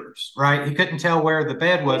pairs, right? He couldn't tell where the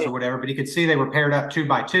bed was or whatever, but he could see they were paired up 2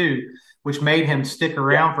 by 2, which made him stick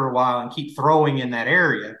around for a while and keep throwing in that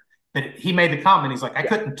area. But he made the comment, he's like, I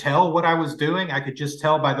couldn't tell what I was doing. I could just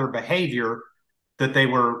tell by their behavior that they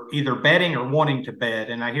were either bedding or wanting to bed.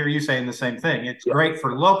 And I hear you saying the same thing. It's great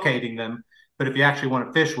for locating them, but if you actually want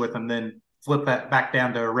to fish with them, then flip that back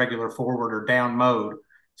down to a regular forward or down mode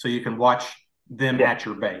so you can watch them at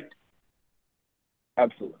your bait.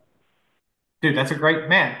 Absolutely. Dude, that's a great,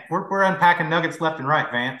 man. We're unpacking nuggets left and right,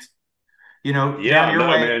 Vance. Down your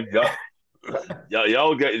way. Man.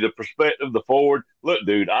 y'all got the perspective, the forward. Look,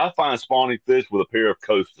 dude, I find spawning fish with a pair of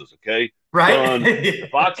coasters. Okay, son. Right?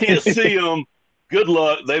 If I can't see them, good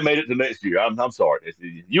luck. They made it to next year. I'm sorry.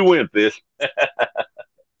 You win, fish.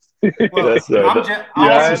 Well, That's I'm awesome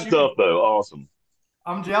Yeah, jealous. stuff, though. Awesome.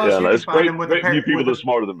 I'm jealous Yeah, you no, can it's find great. them with a Great to meet pair people that are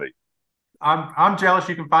smarter than me. I'm jealous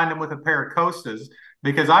you can find them with a pair of Costas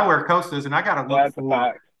because I wear Costas and I got to look that's a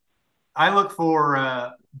for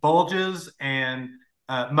fact. bulges and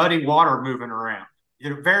muddy water moving around.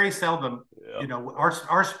 Very seldom. Yeah.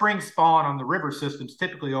 Our spring spawn on the river systems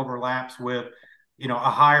typically overlaps with a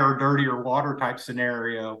higher, dirtier water type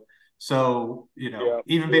scenario. So Yeah,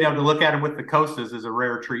 even being able to look at them with the Costas is a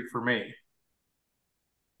rare treat for me.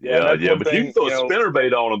 yeah, and Yeah, that's yeah. one But you can thing. throw a spinner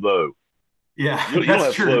bait on them, though. Yeah, You don't that's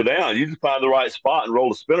have to slow true. down. You just find the right spot and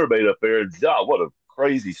roll a spinner bait up there. And God, what a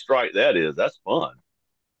crazy strike that is. That's fun.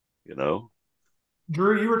 You know,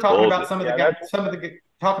 Drew, you were talking pulls about it. some of the Yeah, guys, that's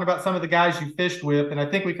talking about some of the guys you fished with, and I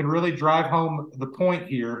think we can really drive home the point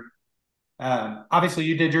here. Obviously,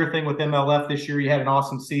 you did your thing with MLF this year. You had an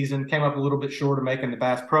awesome season. Came up a little bit short of making the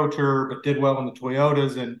Bass Pro Tour, but did well in the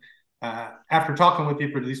Toyotas. And after talking with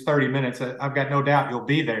you for these 30 minutes, I've got no doubt you'll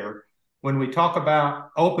be there. When we talk about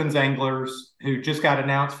Opens anglers who just got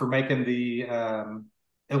announced for making the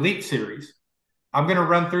Elite Series, I'm going to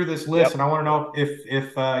run through this list, yep. and I want to know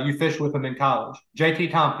if you fished with him in college.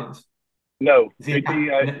 JT Tompkins. No, Is he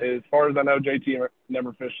JT. As far as I know, JT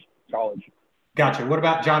never fished college. Gotcha. What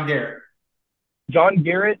about John Garrett? John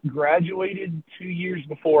Garrett graduated 2 years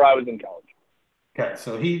before I was in college. Okay,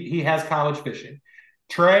 so he has college fishing.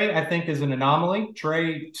 Trey, I think, is an anomaly.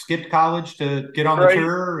 Trey skipped college to get on the Trey,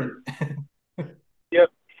 tour, and yep,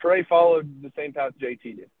 Trey followed the same path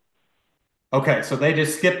JT did. okay, so they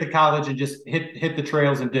just skipped the college and just hit the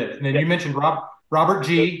trails and did it. And then Yep. you mentioned Robert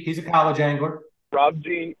G. He's a college angler. Rob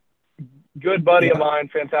G, good buddy of Yeah, mine,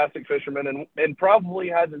 fantastic fisherman, and probably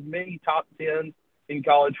has as many top tens in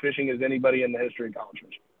college fishing as anybody in the history of college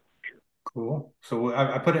fishing. cool. So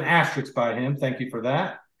I put an asterisk by him. Thank you for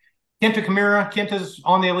that. Kenta Kamura. Kenta's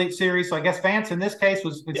on the Elite Series. So I guess Vance in this case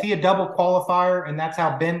was Yeah. he a double qualifier, and that's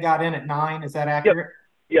how Ben got in at 9. Is that Yep. accurate?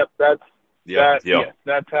 Yep. Yeah, yeah. Yes,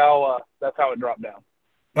 that's how it dropped down.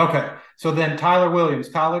 Okay. So then Tyler Williams,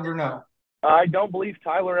 college or no? I don't believe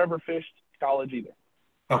Tyler ever fished college either.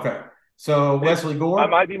 Okay. So Wesley Gore? I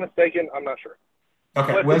might be mistaken. I'm not sure.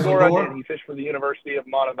 Okay. Wesley Gore? Gore, I did. He fished for the University of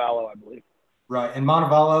Montevallo, I believe. Right. And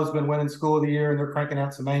Montevallo's been winning school of the year, and they're cranking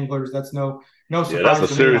out some anglers. That's no Yeah, that's surprise a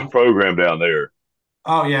to serious me. program down there.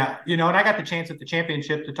 Oh, yeah. And I got the chance at the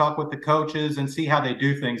championship to talk with the coaches and see how they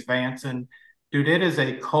do things, Vance. And, dude, it is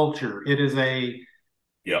a culture. It is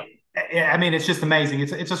Yeah. I mean, it's just amazing.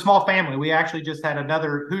 It's a small family. We actually just had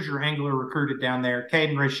another Hoosier angler recruited down there,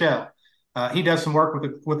 Caden Rachel. He does some work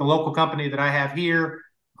with a local company that I have here.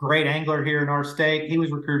 Great angler here in our state. He was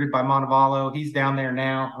recruited by Montevallo. He's down there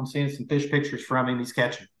now. I'm seeing some fish pictures from him. He's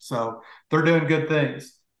catching. So they're doing good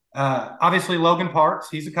things. Obviously, Logan Parks.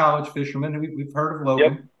 He's a college fisherman. We've heard of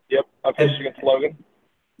Logan. Yep. I fished against Logan.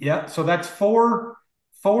 Yeah. So that's four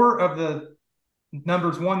of the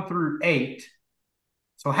numbers 1 through 8.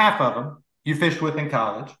 So half of them you fished with in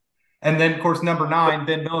college. And then, of course, number 9,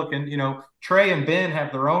 Ben Milliken. Trey and Ben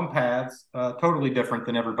have their own paths, totally different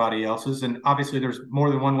than everybody else's. And obviously, there's more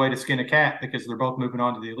than one way to skin a cat because they're both moving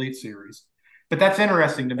on to the Elite Series. But that's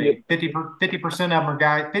interesting to me. 50% of them are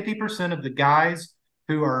guys. 50% of the guys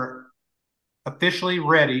who are officially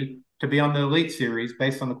ready to be on the Elite Series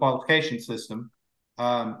based on the qualification system,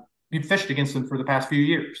 you've fished against them for the past few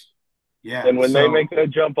years. Yeah. And when they make that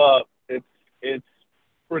jump up, it's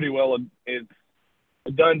pretty well it's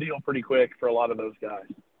a done deal pretty quick for a lot of those guys.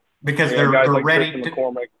 Because they're like ready Tristan to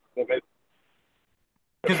McCormick,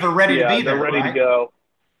 because they're ready to be there. They're ready right? to go.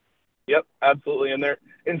 Yep, absolutely.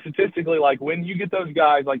 And statistically, like when you get those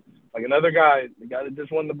guys, like another guy, the guy that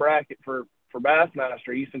just won the bracket for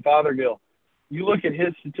Bassmaster, Easton Fothergill, you look at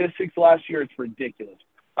his statistics last year, it's ridiculous.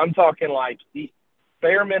 I'm talking like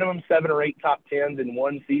bare minimum 7 or 8 top 10s in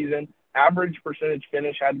one season. Average percentage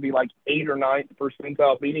finish had to be like 8th or 9th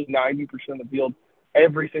percentile, beating 90% of the field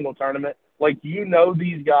every single tournament. Like,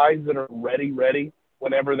 these guys that are ready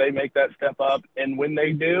whenever they make that step up. And when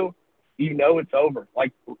they do, it's over.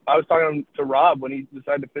 Like, I was talking to Rob when he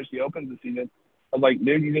decided to fish the Opens this season. I was like,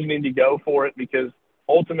 dude, you just need to go for it because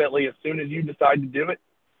ultimately, as soon as you decide to do it,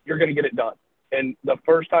 you're going to get it done. And the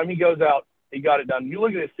first time he goes out, he got it done. You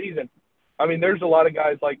look at his season, I mean, there's a lot of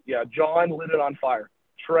guys like, John lit it on fire.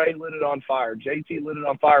 Trey lit it on fire. JT lit it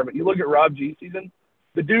on fire. But you look at Rob G's season,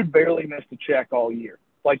 the dude barely missed a check all year.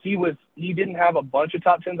 Like he didn't have a bunch of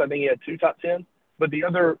top 10s. I think he had 2 top 10s, but the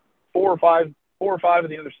other 4 or 5 of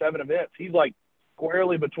the other 7 events, he's like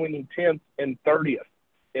squarely between 10th and 30th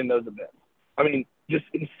in those events. I mean, just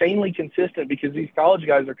insanely consistent because these college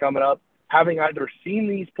guys are coming up having either seen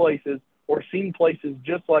these places or seen places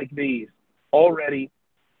just like these already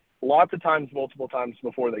lots of times, multiple times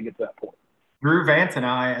before they get to that point. Drew, Vance, and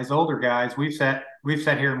I, as older guys, we've sat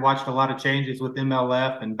here and watched a lot of changes with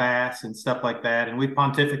MLF and Bass and stuff like that, and we've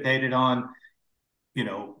pontificated on,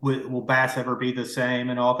 will Bass ever be the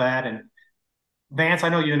same and all that. And Vance, I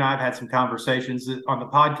know you and I have had some conversations on the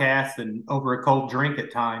podcast and over a cold drink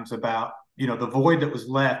at times about, the void that was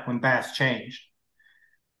left when Bass changed.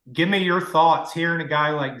 Give me your thoughts hearing a guy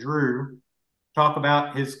like Drew talk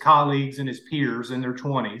about his colleagues and his peers in their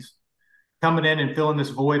 20s coming in and filling this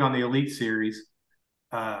void on the Elite Series.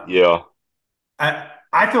 Yeah.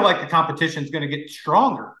 I feel like the competition is going to get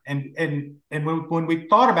stronger. And when we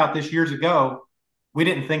thought about this years ago, we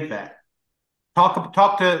didn't think that. Talk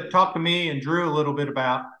to me and Drew a little bit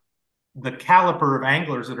about the caliber of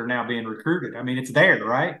anglers that are now being recruited. I mean, it's there,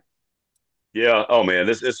 right? Yeah. Oh man,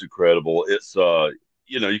 it's incredible. It's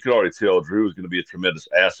you can already tell Drew is going to be a tremendous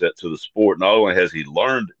asset to the sport. Not only has he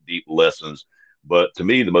learned deep lessons, but to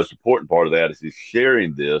me, the most important part of that is he's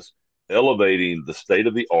sharing this, elevating the state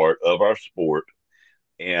of the art of our sport,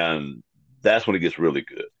 and that's when it gets really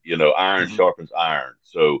good. Iron sharpens iron.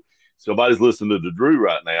 So somebody's listening to Drew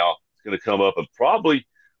right now. It's going to come up and probably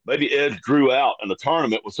maybe edge Drew out in the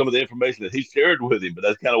tournament with some of the information that he shared with him. But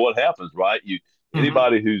that's kind of what happens, right?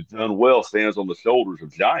 Anybody who's done well stands on the shoulders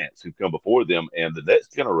of giants who've come before them, and the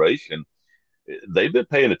next generation, they've been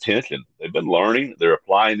paying attention. They've been learning. They're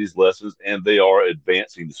applying these lessons, and they are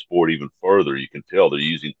advancing the sport even further. You can tell they're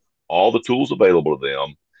using all the tools available to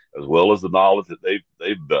them, as well as the knowledge that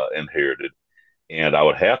they've inherited. And I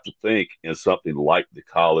would have to think in something like the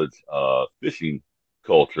college fishing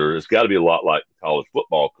culture, it's got to be a lot like the college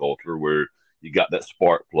football culture, where you got that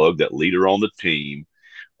spark plug, that leader on the team,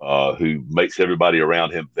 who makes everybody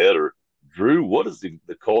around him better. Drew, what is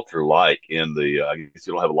the culture like in the, I guess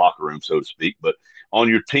you don't have a locker room, so to speak, but on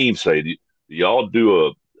your team, say, do y'all do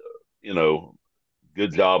a,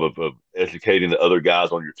 good job of educating the other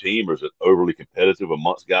guys on your team, or is it overly competitive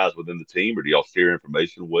amongst guys within the team, or do y'all share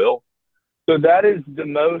information well? So that is the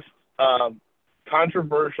most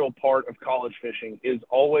controversial part of college fishing, is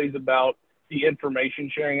always about the information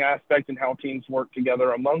sharing aspect and how teams work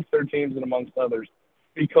together amongst their teams and amongst others.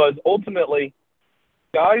 Because ultimately,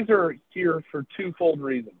 guys are here for twofold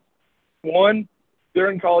reasons. One,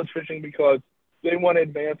 they're in college fishing because they want to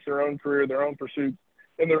advance their own career, their own pursuits,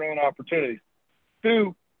 and their own opportunities.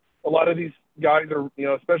 Two, a lot of these guys are,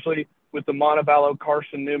 especially with the Montevallo,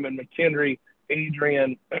 Carson Newman, McHenry,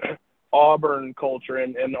 Adrian, Auburn culture,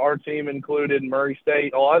 and our team included, Murray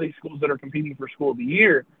State, a lot of these schools that are competing for School of the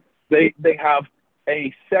Year, they have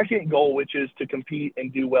a second goal, which is to compete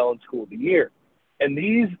and do well in School of the Year. And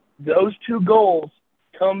those two goals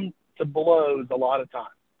come to blows a lot of times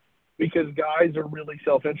because guys are really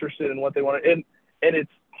self-interested in what they want to, and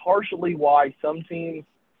it's partially why some teams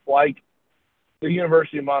like the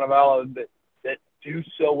University of Montevallo that do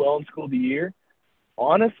so well in School of the Year,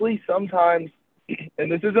 honestly, sometimes,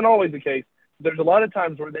 and this isn't always the case, there's a lot of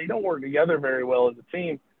times where they don't work together very well as a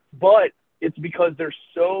team, but it's because there's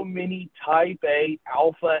so many type A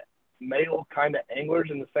alpha male kind of anglers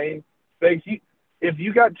in the same space. If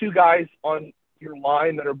you got two guys on your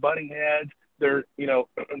line that are butting heads, they're,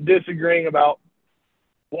 disagreeing about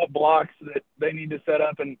what blocks that they need to set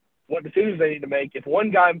up and what decisions they need to make. If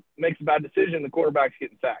one guy makes a bad decision, the quarterback's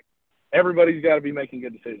getting sacked. Everybody's got to be making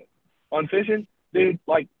good decisions. On fishing, dude,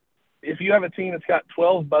 like if you have a team that's got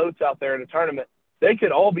 12 boats out there in a tournament, they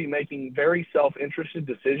could all be making very self-interested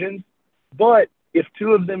decisions. But if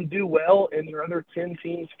two of them do well and your other 10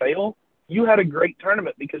 teams fail, you had a great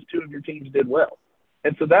tournament because two of your teams did well.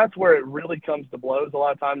 And so that's where it really comes to blows a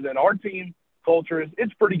lot of times. And our team culture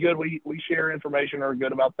it's pretty good. We share information, are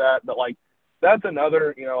good about that. But like that's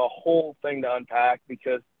another, a whole thing to unpack,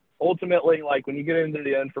 because ultimately, like when you get into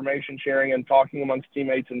the information sharing and talking amongst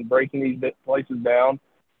teammates and breaking these places down,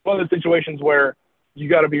 one of the situations where you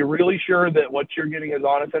got to be really sure that what you're getting is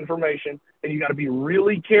honest information, and you got to be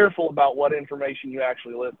really careful about what information you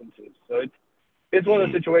actually listen to. So it's one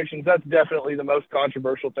of the situations that's definitely the most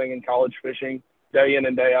controversial thing in college fishing, day in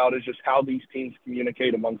and day out, is just how these teams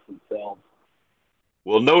communicate amongst themselves.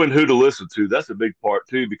 Well, knowing who to listen to, that's a big part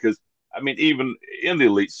too, because even in the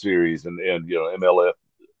Elite Series and MLF,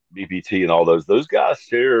 BPT, and all those guys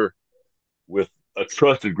share with a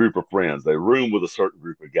trusted group of friends. They room with a certain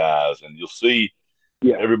group of guys, and you'll see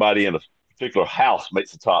everybody in a particular house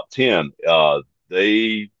makes the top 10.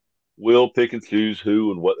 They will pick and choose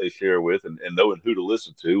who and what they share with, and knowing who to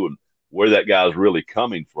listen to and where that guy's really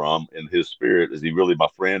coming from in his spirit. Is he really my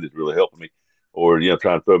friend? Is he really helping me? Or,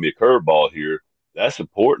 trying to throw me a curveball here. That's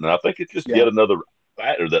important. And I think it's just Yeah, yet another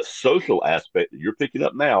factor, that social aspect that you're picking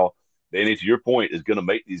up now, Danny, to your point, is going to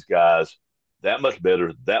make these guys that much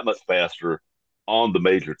better, that much faster on the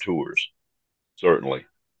major tours. Certainly.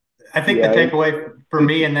 I think the yeah, takeaway for it's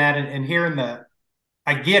me in that, and hearing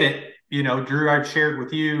I get it. Drew, I've shared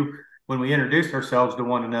with you when we introduced ourselves to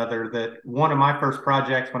one another that one of my first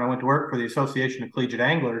projects when I went to work for the Association of Collegiate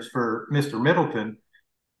Anglers for Mr. Middleton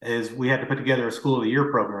is we had to put together a school of the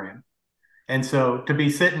year program. And so to be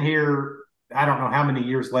sitting here, I don't know how many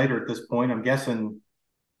years later at this point, I'm guessing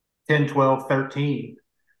 10, 12, 13,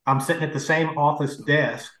 I'm sitting at the same office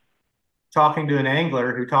desk talking to an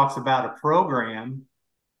angler who talks about a program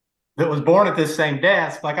that was born at this same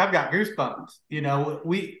desk. Like, I've got goosebumps.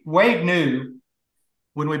 Wade knew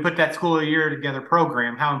when we put that school of the year together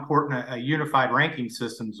program how important a unified ranking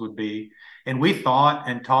systems would be. And we thought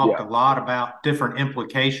and talked yeah, a lot about different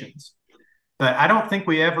implications. But I don't think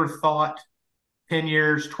we ever thought 10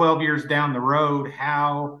 years, 12 years down the road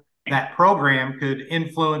how that program could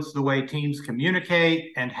influence the way teams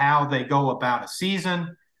communicate and how they go about a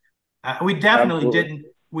season. We definitely absolutely. didn't.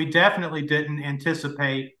 We definitely didn't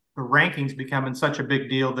anticipate the rankings becoming such a big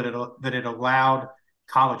deal that it allowed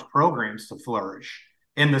college programs to flourish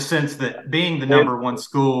in the sense that being the And number one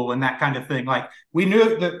school and that kind of thing. Like, we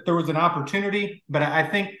knew that there was an opportunity, but I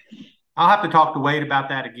think I'll have to talk to Wade about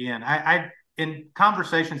that again. I in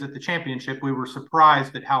conversations at the championship, we were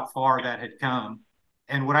surprised at how far that had come.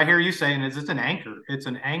 And what I hear you saying is it's an anchor. It's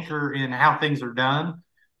an anchor in how things are done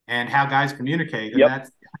and how guys communicate, and yep,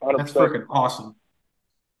 that's 100%. freaking awesome.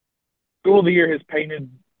 School of the Year has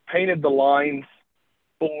painted the lines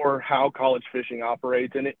for how college fishing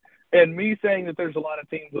operates, and me saying that there's a lot of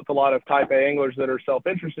teams with a lot of type A anglers that are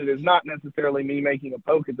self-interested is not necessarily me making a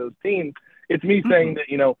poke at those teams. It's me saying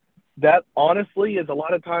that that honestly is a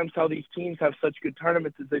lot of times how these teams have such good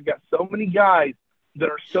tournaments is they've got so many guys that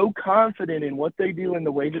are so confident in what they do and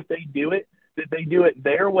the way that they do it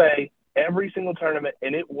their way every single tournament,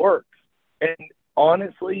 and it works. And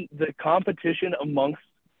honestly, the competition amongst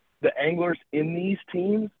the anglers in these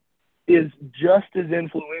teams is just as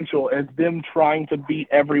influential as them trying to beat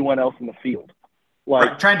everyone else in the field. Like,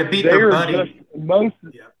 right, trying to beat their they're buddy. just most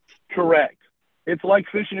Yeah. correct. It's like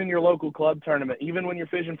fishing in your local club tournament. Even when you're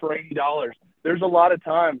fishing for $80, there's a lot of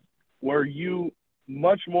times where you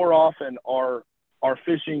much more often are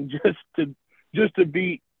fishing just to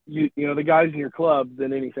beat the guys in your club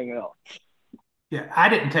than anything else. Yeah, I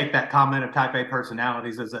didn't take that comment of type A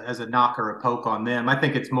personalities as a knock or a poke on them. I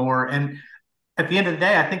think it's more, and at the end of the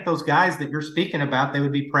day, I think those guys that you're speaking about, they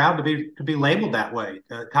would be proud to be labeled that way.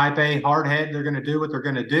 Type A hardhead, they're going to do what they're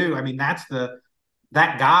going to do. I mean, that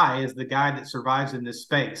guy is the guy that survives in this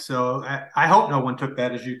space. So I hope no one took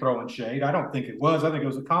that as you throwing shade. I don't think it was. I think it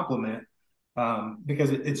was a compliment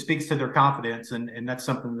because it speaks to their confidence, and that's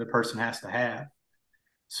something the person has to have.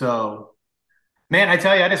 So, man, I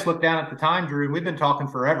tell you, I just looked down at the time, Drew. We've been talking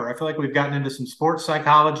forever. I feel like we've gotten into some sports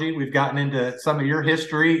psychology. We've gotten into some of your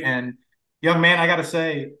history. And, young man, I got to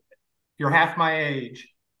say, you're half my age.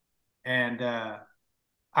 And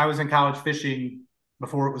I was in college fishing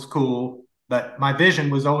before it was cool. But my vision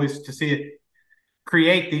was always to see it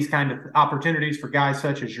create these kind of opportunities for guys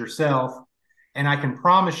such as yourself. And I can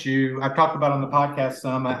promise you, I've talked about on the podcast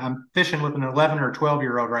some. I'm fishing with an 11 or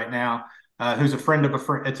 12-year-old right now who's a friend of a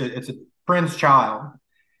friend. It's a friend's child.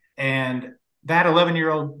 And that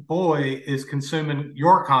 11-year-old boy is consuming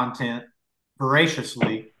your content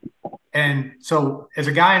voraciously. And so, as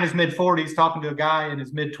a guy in his mid 40s talking to a guy in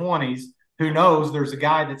his mid 20s, who knows there's a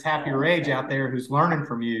guy that's half your age out there who's learning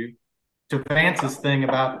from you. To Vance's thing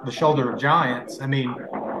about the shoulder of giants, I mean,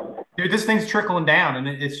 dude, this thing's trickling down, and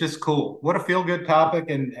it's just cool. What a feel-good topic,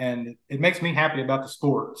 and it makes me happy about the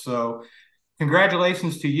sport. So,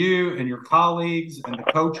 congratulations to you and your colleagues and the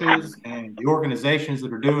coaches and the organizations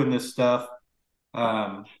that are doing this stuff.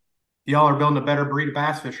 Y'all are building a better breed of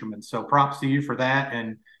bass fishermen. So, props to you for that,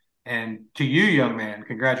 and to you, young man,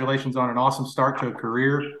 congratulations on an awesome start to a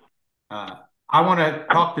career. I want to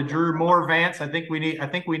talk to Drew more, Vance. I think we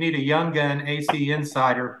need a young gun AC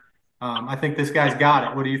insider. I think this guy's got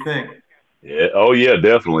it. What do you think? Yeah. Oh, yeah.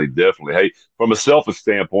 Definitely. Definitely. Hey, from a selfish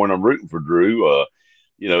standpoint, I'm rooting for Drew.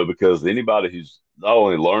 Because anybody who's not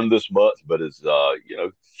only learned this much, but is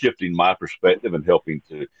shifting my perspective and helping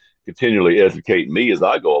to continually educate me as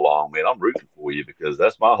I go along, man, I'm rooting for you because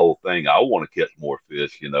that's my whole thing. I want to catch more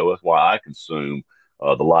fish. That's why I consume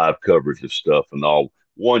the live coverage of stuff and all.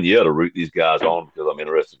 One, yeah, to root these guys on because I'm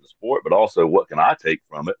interested in the sport, but also what can I take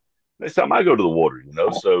from it next time I go to the water?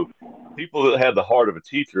 So people that have the heart of a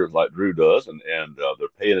teacher like Drew does, and they're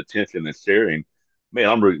paying attention and sharing. Man,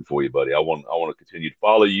 I'm rooting for you, buddy. I want to continue to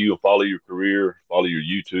follow you and follow your career, follow your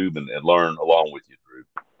YouTube, and learn along with you, Drew.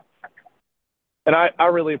 And I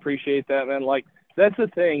really appreciate that, man. Like, that's the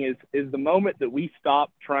thing is the moment that we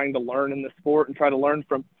stop trying to learn in the sport and try to learn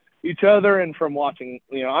from each other and from watching.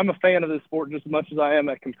 You know, I'm a fan of this sport just as much as I am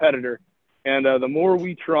a competitor. And the more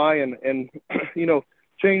we try and you know,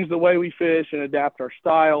 change the way we fish and adapt our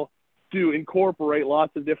style to incorporate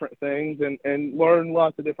lots of different things and learn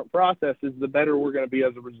lots of different processes, the better we're going to be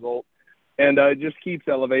as a result. And it just keeps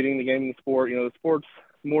elevating the game and the sport. You know, the sport's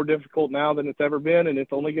more difficult now than it's ever been, and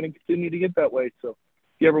it's only going to continue to get that way. So if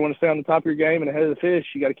you ever want to stay on the top of your game and ahead of the fish,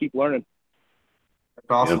 you got to keep learning. That's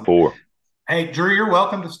awesome. And four. Hey, Drew, you're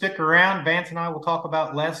welcome to stick around. Vance and I will talk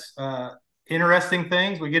about less interesting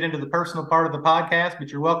things. We get into the personal part of the podcast, but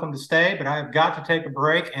you're welcome to stay. But I have got to take a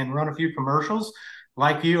break and run a few commercials.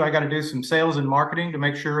 Like you, I got to do some sales and marketing to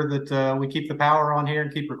make sure that we keep the power on here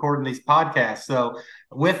and keep recording these podcasts. So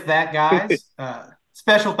with that, guys,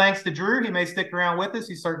 special thanks to Drew. He may stick around with us.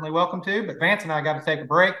 He's certainly welcome to. But Vance and I got to take a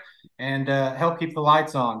break and help keep the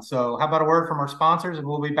lights on. So how about a word from our sponsors, and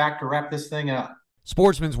we'll be back to wrap this thing up.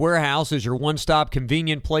 Sportsman's Warehouse is your one-stop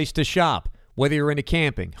convenient place to shop. Whether you're into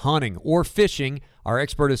camping, hunting, or fishing, our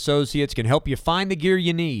expert associates can help you find the gear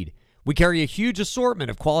you need. We carry a huge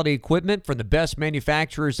assortment of quality equipment from the best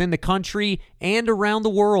manufacturers in the country and around the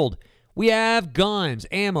world. We have guns,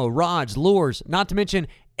 ammo, rods, lures, not to mention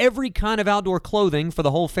every kind of outdoor clothing for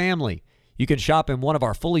the whole family. You can shop in one of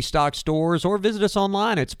our fully stocked stores or visit us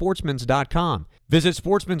online at sportsmans.com. Visit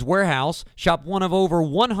Sportsman's Warehouse, shop one of over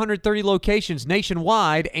 130 locations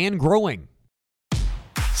nationwide and growing.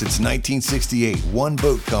 Since 1968, one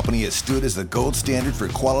boat company has stood as the gold standard for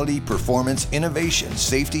quality, performance, innovation,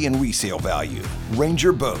 safety, and resale value.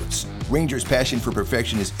 Ranger Boats. Ranger's passion for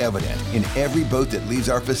perfection is evident in every boat that leaves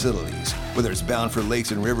our facilities, whether it's bound for lakes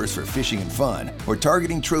and rivers for fishing and fun, or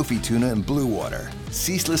targeting trophy tuna and blue water.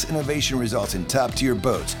 Ceaseless innovation results in top-tier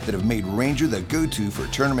boats that have made Ranger the go-to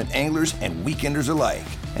for tournament anglers and weekenders alike.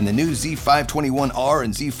 And the new Z521R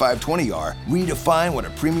and Z520R redefine what a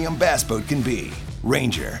premium bass boat can be.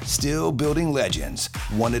 Ranger, still building legends,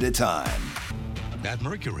 one at a time. At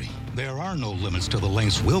Mercury, there are no limits to the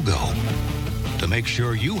lengths we'll go to make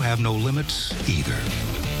sure you have no limits either.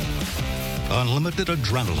 Unlimited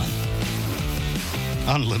adrenaline.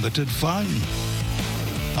 Unlimited fun.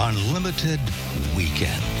 Unlimited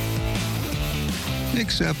weekend.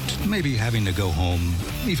 Except maybe having to go home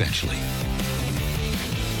eventually.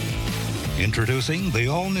 Introducing the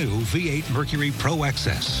all-new V8 Mercury Pro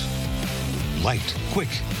XS. Light, quick,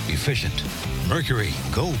 efficient. Mercury,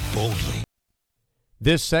 go boldly.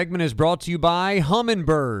 This segment is brought to you by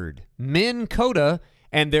Humminbird, Minn Kota,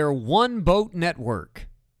 and their One Boat Network.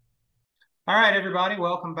 All right, everybody,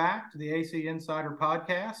 welcome back to the AC Insider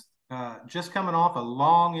Podcast. Just coming off a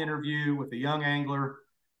long interview with a young angler.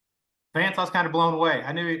 Vance, I was kind of blown away.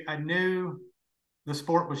 I knew the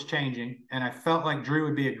sport was changing, and I felt like Drew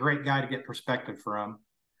would be a great guy to get perspective from.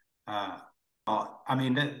 I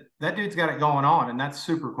mean, that dude's got it going on, and that's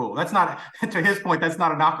super cool. That's not, to his point, that's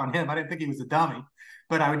not a knock on him. I didn't think he was a dummy,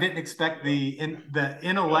 but I didn't expect the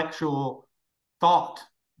intellectual thought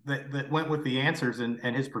that went with the answers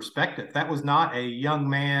and his perspective. That was not a young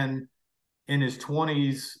man in his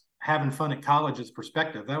 20s having fun at college's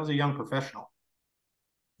perspective. That was a young professional.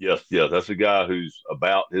 Yes, that's a guy who's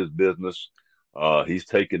about his business. He's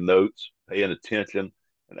taking notes, paying attention.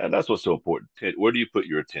 And that's what's so important. Where do you put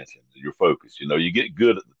your attention, your focus? You know, you get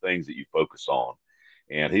good at the things that you focus on.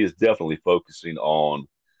 And he is definitely focusing on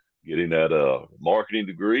getting that marketing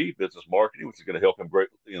degree, business marketing, which is going to help him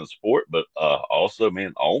greatly in the sport. But also,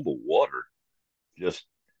 man, on the water, just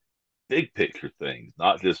big picture things,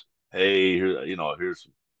 not just, hey, here's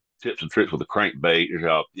some tips and tricks with a crankbait. Here's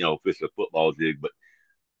how, fish a football jig. But,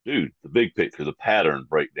 dude, the big picture, the pattern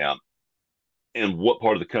breakdown. And what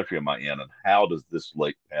part of the country am I in, and how does this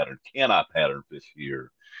lake pattern? Can I pattern fish here?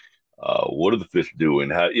 What are the fish doing?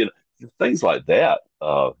 How things like that?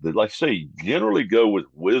 That, like I say, generally go with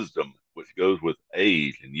wisdom, which goes with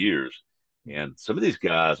age and years. And some of these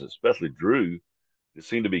guys, especially Drew, just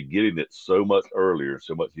seem to be getting it so much earlier,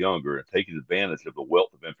 so much younger, and taking advantage of the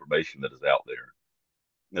wealth of information that is out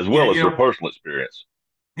there, as well as their personal experience.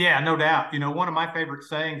 Yeah, no doubt. One of my favorite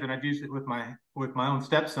sayings, and I've used it with my own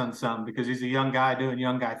stepson some, because he's a young guy doing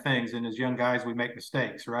young guy things, and as young guys we make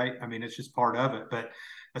mistakes, right? I mean, it's just part of it. But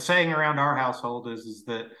a saying around our household is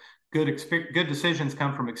that good decisions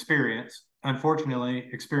come from experience. Unfortunately,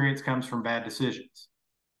 experience comes from bad decisions,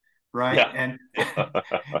 right? Yeah.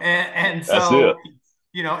 And so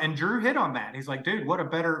and Drew hit on that. He's like, dude, what a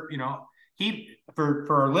better,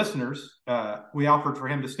 for our listeners, we offered for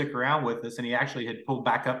him to stick around with us, and he actually had pulled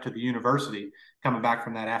back up to the university coming back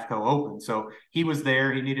from that AFCO Open. So he was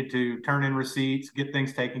there. He needed to turn in receipts, get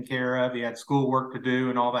things taken care of. He had schoolwork to do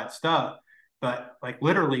and all that stuff. But like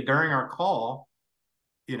literally during our call,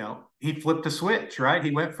 he flipped a switch, right? He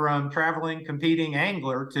went from traveling, competing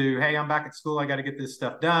angler to, hey, I'm back at school. I got to get this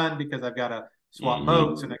stuff done because I've got to swap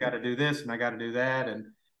boats and I got to do this and I got to do that.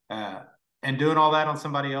 And doing all that on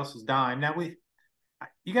somebody else's dime. Now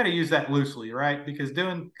you got to use that loosely, right? Because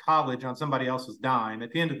doing college on somebody else's dime,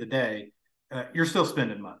 at the end of the day, you're still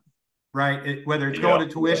spending money, right? Whether it's going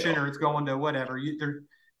to tuition or it's going to whatever,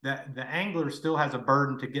 the angler still has a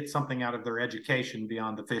burden to get something out of their education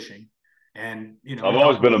beyond the fishing. And I've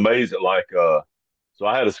always been amazed at so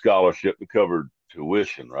I had a scholarship that covered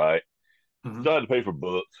tuition, right? Still had to pay for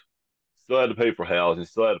books, still had to pay for housing,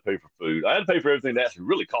 still had to pay for food. I had to pay for everything that actually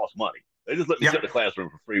really cost money. They just let me sit in the classroom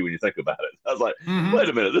for free when you think about it. I was like, wait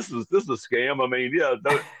a minute, this is a scam. I mean,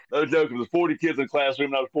 no joke. If there's 40 kids in the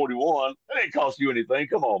classroom and I was 41, that ain't cost you anything.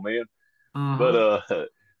 Come on, man. But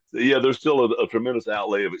there's still a tremendous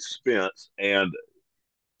outlay of expense and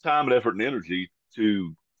time and effort and energy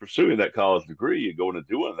to pursuing that college degree and going and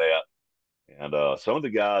doing that. And some of the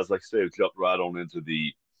guys, like I said, jumped right on into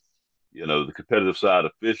the competitive side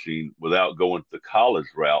of fishing without going the college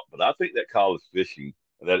route. But I think that college fishing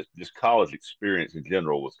and that just college experience in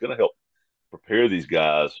general was going to help prepare these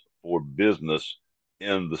guys for business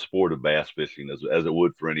in the sport of bass fishing as it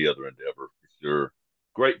would for any other endeavor. For sure.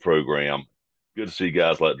 Great program. Good to see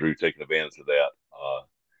guys like Drew taking advantage of that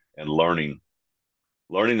and learning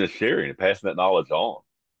and sharing and passing that knowledge on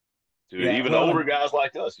to even older guys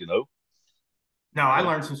like us, No, I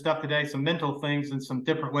learned some stuff today, some mental things and some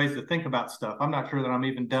different ways to think about stuff. I'm not sure that I'm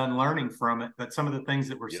even done learning from it, but some of the things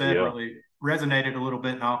that were said really resonated a little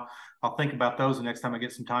bit, and I'll think about those the next time I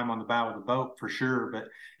get some time on the bow of the boat for sure. But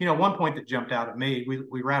one point that jumped out at me,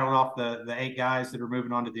 we rattled off the 8 guys that are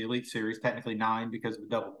moving on to the Elite Series, technically 9 because of the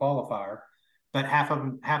double qualifier, but half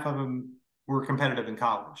of them were competitive in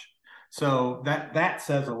college. So that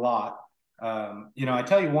says a lot. I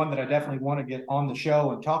tell you one that I definitely want to get on the show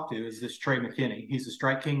and talk to is this Trey McKinney. He's a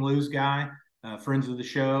Strike King Lose guy, friends of the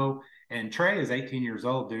show. And Trey is 18 years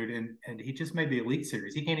old, dude, and he just made the Elite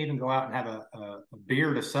Series. He can't even go out and have a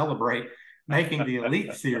beer to celebrate making the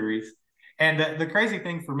Elite Series. And the crazy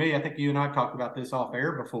thing for me, I think you and I have talked about this off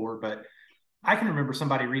air before, but I can remember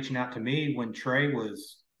somebody reaching out to me when Trey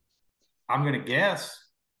was, I'm going to guess,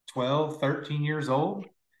 12, 13 years old.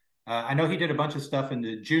 I know he did a bunch of stuff in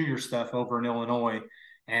the junior stuff over in Illinois,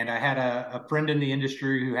 and I had a friend in the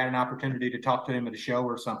industry who had an opportunity to talk to him at a show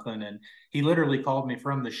or something, and he literally called me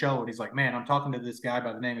from the show, and he's like, man, I'm talking to this guy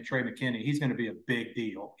by the name of Trey McKinney. He's going to be a big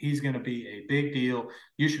deal. He's going to be a big deal.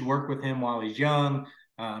 You should work with him while he's young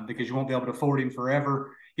because you won't be able to afford him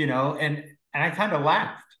forever, and I kind of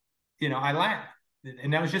laughed. I laughed,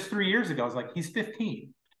 and that was just 3 years ago. I was like, he's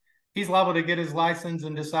 15. He's liable to get his license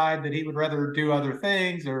and decide that he would rather do other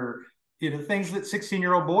things or, things that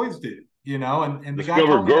 16-year-old boys do, and the guy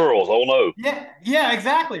told me girls. Oh no. Yeah,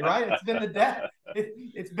 exactly. Right. It's been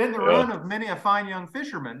it's been the run of many a fine young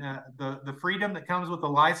fisherman, the freedom that comes with the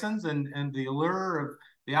license and the allure of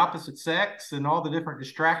the opposite sex and all the different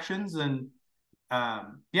distractions. And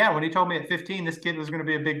when he told me at 15, this kid was going to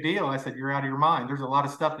be a big deal, I said, you're out of your mind. There's a lot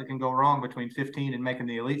of stuff that can go wrong between 15 and making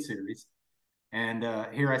the Elite Series. And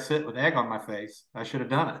here I sit with egg on my face. I should have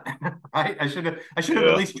done it, right? I should have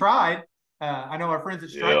at least tried. I know our friends at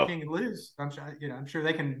Strike King and Lose. I'm sure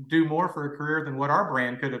they can do more for a career than what our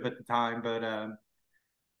brand could have at the time. But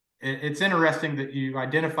it's interesting that you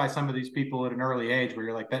identify some of these people at an early age where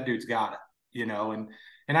you're like, that dude's got it,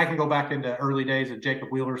 And I can go back into early days of Jacob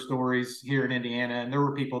Wheeler stories here in Indiana, and there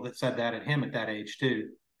were people that said that at him at that age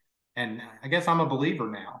too. And I guess I'm a believer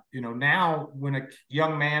now. Now when a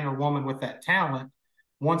young man or woman with that talent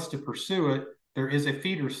wants to pursue it, there is a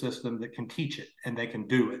feeder system that can teach it and they can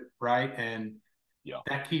do it, right? And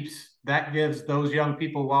that gives those young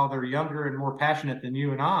people, while they're younger and more passionate than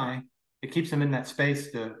you and I, it keeps them in that space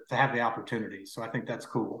to have the opportunity. So I think that's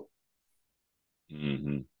cool.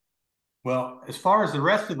 Mm-hmm. Well, as far as the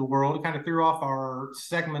rest of the world, it kind of threw off our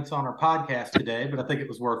segments on our podcast today, but I think it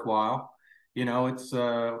was worthwhile. It's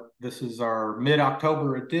this is our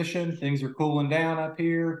mid-October edition. Things are cooling down up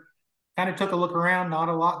here. Kind of took a look around. Not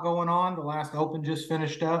a lot going on. The last Open just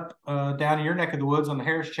finished up down in your neck of the woods on the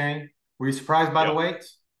Harris Chain. Were you surprised by the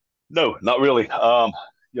weights? No, not really.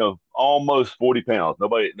 Almost 40 pounds.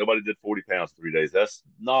 Nobody did 40 pounds in 3 days. That's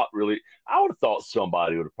not really. I would have thought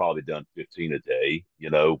somebody would have probably done 15 a day.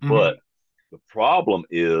 But the problem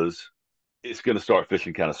is it's going to start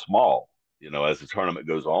fishing kind of small. As the tournament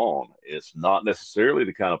goes on, it's not necessarily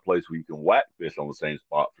the kind of place where you can whack fish on the same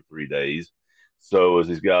spot for 3 days. So as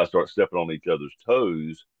these guys start stepping on each other's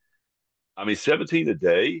toes, I mean, 17 a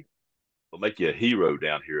day will make you a hero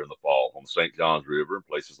down here in the fall on the St. Johns River and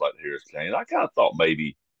places like the Harris Chain. I kind of thought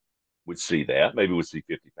maybe we'd see that. Maybe we'd see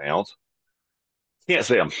 50 pounds. Can't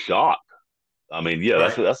say I'm shocked. I mean, yeah,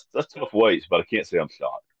 Right. that's tough weights, but I can't say I'm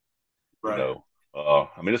shocked. You Right. know,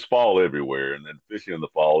 I mean, it's fall everywhere, and then fishing in the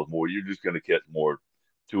fall is more. You're just going to catch more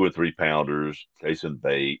 2 and 3 pounders chasing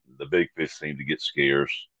bait. The big fish seem to get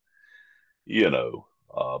scarce. You know,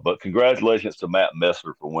 but congratulations to Matt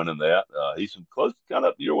Messer for winning that. He's from close, kind of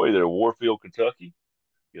up your way there, Warfield, Kentucky.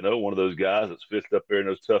 One of those guys that's fished up there in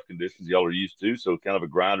those tough conditions y'all are used to. So kind of a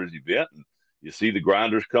grinders event, and you see the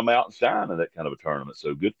grinders come out and shine in that kind of a tournament.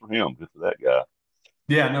 So good for him. Good for that guy.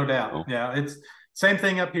 Yeah, no doubt. Oh, Yeah, it's same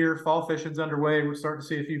thing up here. Fall fishing's underway. We're starting to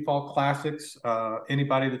see a few fall classics.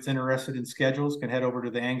 Anybody that's interested in schedules can head over to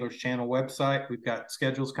the Anglers Channel website. We've got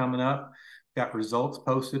schedules coming up, got results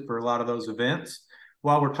posted for a lot of those events.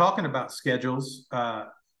 While we're talking about schedules,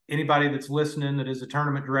 anybody that's listening that is a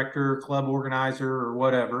tournament director, club organizer, or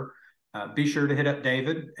whatever, be sure to hit up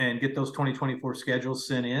David and get those 2024 schedules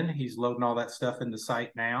sent in. He's loading all that stuff in the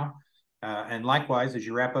site now. And likewise, as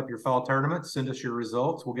you wrap up your fall tournament, send us your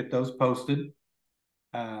results. We'll get those posted.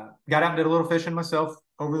 Got out and did a little fishing myself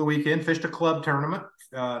over the weekend. Fished a club tournament,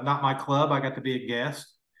 not my club. I got to be a guest,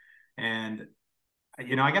 and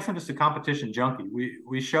I guess I'm just a competition junkie.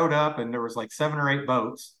 We showed up and there was like 7 or 8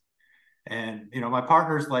 boats, and my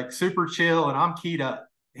partner's like super chill and I'm keyed up.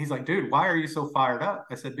 He's like, "Dude, why are you so fired up?"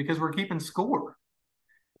 I said, "Because we're keeping score."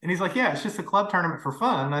 And he's like, "Yeah, it's just a club tournament for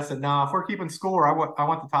fun." And I said, "No, if we're keeping score, I want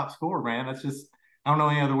the top score, man. That's just I don't know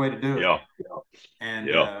any other way to do it." yeah, And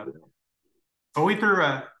yeah. but we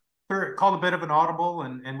called a bit of an audible,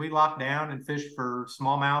 and we locked down and fished for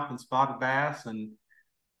smallmouth and spotted bass, and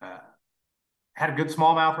uh, had a good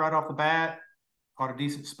smallmouth right off the bat. Caught a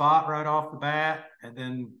decent spot right off the bat, and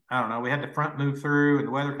then I don't know. We had the front move through, and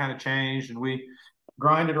the weather kind of changed, and we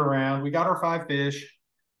grinded around. We got our 5 fish.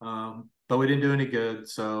 But we didn't do any good.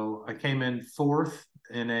 So I came in 4th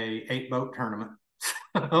in a 8-boat tournament.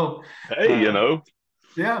 So, Hey,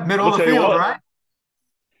 yeah, middle I'm gonna of the tell you field, what. right?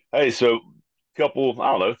 Hey, so couple,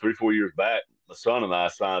 I don't know, 3, 4 years back, my son and I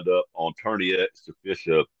signed up on Tourney X to fish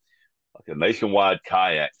like a nationwide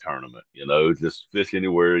kayak tournament. Just fish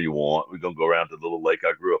anywhere you want. We're gonna go around to the little lake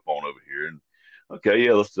I grew up on over here, and okay,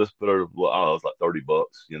 yeah, let's just put our, well, I don't know, it's like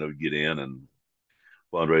 $30, get in and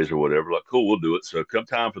fundraiser or whatever. Like, cool, we'll do it. So come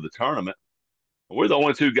time for the tournament, we're the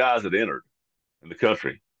only 2 guys that entered in the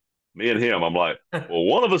country. Me and him. I'm like, well,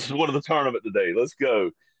 one of us is winning the tournament today. Let's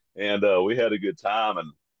go. And we had a good time.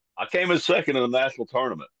 And I came in second in the national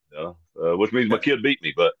tournament, which means my kid beat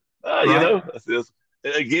me. But Right.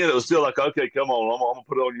 again, it was still like, okay, come on, I'm gonna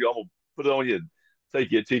put it on you. I'm gonna put it on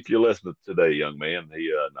you. Teach you a lesson today, young man.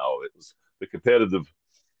 No, it was the competitive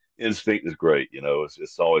instinct is great.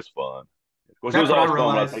 It's always fun. Of course, it was That's what I always fun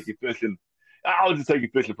when I take realized. you fishing. I was just taking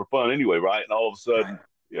fishing for fun anyway, right? And all of a Right. sudden,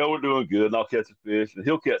 we're doing good, and I'll catch a fish, and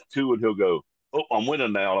he'll catch 2, and he'll go, "Oh, I'm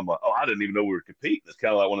winning now." And I'm like, "Oh, I didn't even know we were competing." It's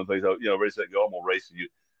kind of like one of the things, race that go, I'm gonna race you.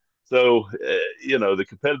 So, the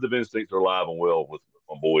competitive instincts are alive and well with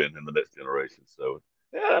my boy and the next generation. So,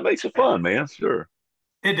 yeah, it makes it fun, man. Sure.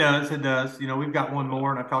 It does. It does. We've got one Yeah.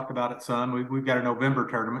 more, and I talked about it some. We've got a November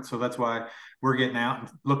tournament, so that's why we're getting out and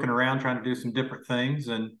looking around, trying to do some different things.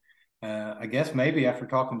 And I guess maybe after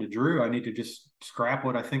talking to Drew, I need to just scrap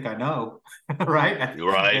what I think I know, right?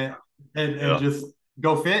 You're right. And Yeah. just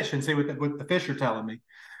go fish and see what the fish are telling me.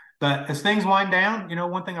 But as things wind down,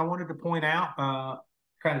 one thing I wanted to point out,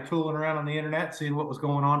 kind of tooling around on the internet, seeing what was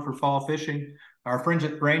going on for fall fishing. Our friends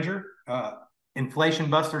at Ranger, inflation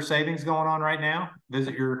buster savings going on right now.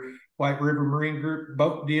 Visit your White River Marine Group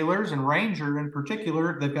boat dealers, and Ranger in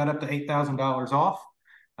particular, they've got up to $8,000 off.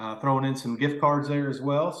 Throwing in some gift cards there as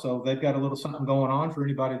well. So they've got a little something going on for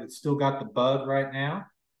anybody that's still got the bug right now.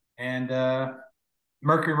 And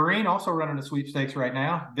Mercury Marine also running a sweepstakes right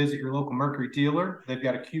now. Visit your local Mercury dealer. They've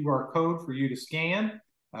got a QR code for you to scan.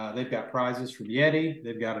 They've got prizes from Yeti.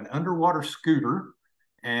 They've got an underwater scooter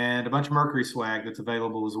and a bunch of Mercury swag that's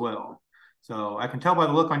available as well. So I can tell by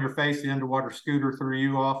the look on your face, the underwater scooter threw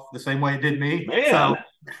you off the same way it did me. So Man,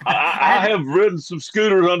 I, I I had to, have ridden some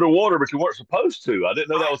scooters underwater, but you weren't supposed to. I didn't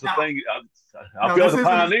know that was a no, thing. I no, feel like a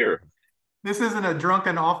pioneer. this isn't a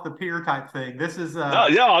drunken off the pier type thing. This is No,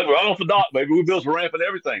 yeah, right off the dock, baby. We built a ramp and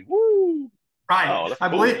everything. Woo! right. Oh, that's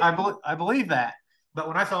cool. I believe that. But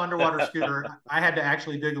when I saw underwater scooter, I had to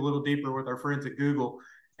actually dig a little deeper with our friends at Google,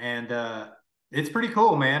 and it's pretty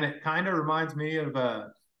cool, man. It kind of reminds me of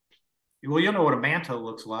well, you know what a manta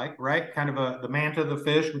looks like, right? Kind of the manta of the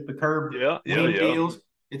fish with the curved wing deals.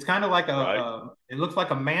 It's kind of like it looks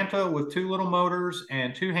like a manta with two little motors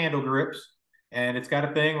and two handle grips. And it's got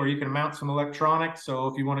a thing where you can mount some electronics. So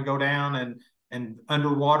if you want to go down and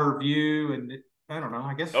underwater view, and I don't know,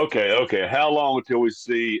 I guess. Okay. How long until we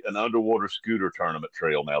see an underwater scooter tournament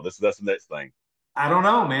trail now? That's the next thing. I don't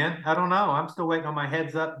know, man. I don't know. I'm still waiting on my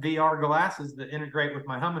heads up VR glasses that integrate with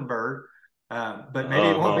my Humminbird. But maybe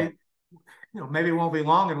it won't be, maybe it won't be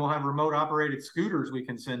long, and we'll have remote operated scooters we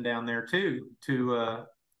can send down there too to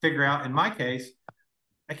figure out. In my case,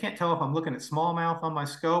 I can't tell if I'm looking at smallmouth on my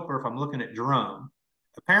scope or if I'm looking at drum.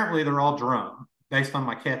 Apparently, they're all drum based on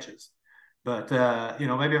my catches. But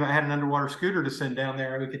maybe if I had an underwater scooter to send down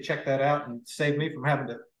there, we could check that out and save me from having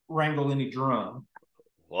to wrangle any drum.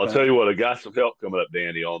 Well, I'll tell you what, I got some help coming up,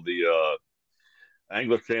 Danny, on the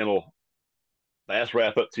Angler Channel Bass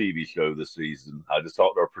Wrap-Up TV show this season. I just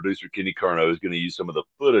talked to our producer, Kenny Kerno, who's going to use some of the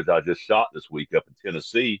footage I just shot this week up in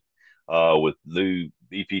Tennessee with new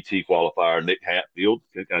BPT qualifier Nick Hatfield.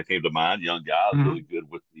 It kind of came to mind, young guy, really good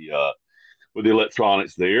with the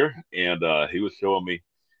electronics there. And he was showing me,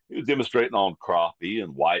 he was demonstrating on crappie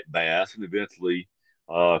and white bass, and eventually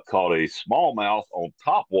caught a smallmouth on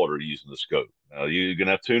top water using the scope. Now, you're going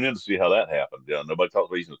to have to tune in to see how that happened. Nobody talks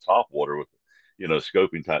about using the top water with,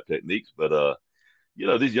 scoping type techniques. But,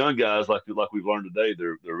 these young guys, like we've learned today,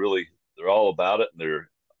 they're all about it, and they're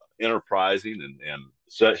enterprising. And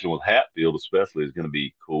the section with Hatfield especially is going to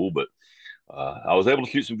be cool. But I was able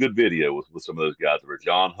to shoot some good video with some of those guys. There were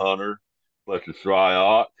John Hunter, Fletcher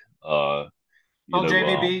Shryock.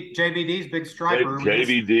 JVD's big striper.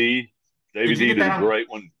 JVD did a great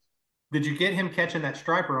one. Did you get him catching that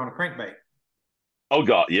striper on a crankbait? Oh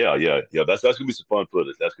God, yeah. That's gonna be some fun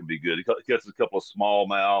footage. That's gonna be good. He catches a couple of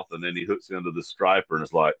smallmouth, and then he hooks into the striper, and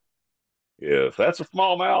it's like, yeah, if that's a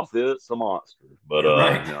smallmouth, it's a monster. But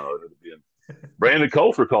Brandon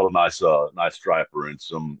Coulter caught a nice striper and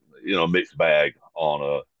some mixed bag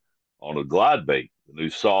on a glide bait. The new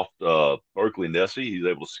soft Berkeley Nessie. He's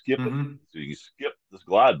able to skip it, so you can skip this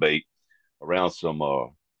glide bait around some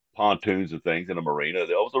pontoons and things in a marina.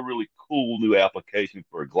 That was a really cool new application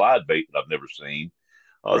for a glide bait that I've never seen.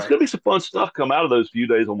 There's going to be some fun stuff come out of those few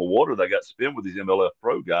days on the water that I got spent with these MLF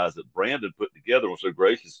Pro guys that Brandon put together and was so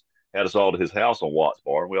gracious, had us all to his house on Watts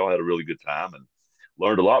Bar, and we all had a really good time and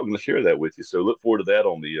learned a lot. We're going to share that with you. So look forward to that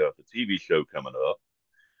on the TV show coming up.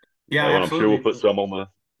 Yeah, and I'm sure we'll put some on the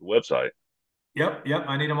website. Yep.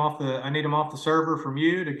 I need them off the server from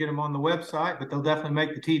you to get them on the website, but they'll definitely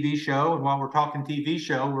make the TV show. And while we're talking TV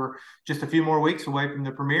show, we're just a few more weeks away from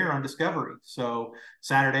the premiere on Discovery. So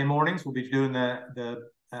Saturday mornings, we'll be doing the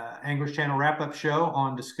Anglers Channel wrap-up show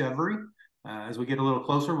on Discovery. As we get a little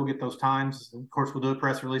closer, we'll get those times. Of course, we'll do a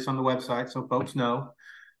press release on the website so folks know.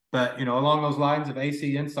 But, along those lines of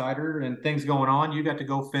AC Insider and things going on, you got to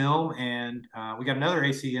go film. And we got another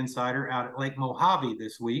AC Insider out at Lake Mojave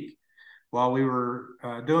this week. While we were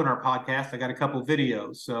doing our podcast, I got a couple of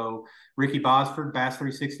videos. So Ricky Bosford, Bass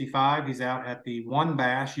 365, he's out at the One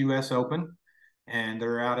Bass U.S. Open, and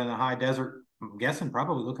they're out in the high desert, I'm guessing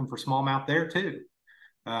probably looking for smallmouth there too.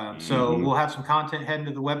 So we'll have some content heading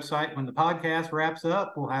to the website when the podcast wraps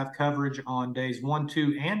up. We'll have coverage on days 1,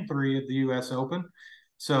 2, and 3 of the U.S. Open.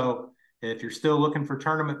 So if you're still looking for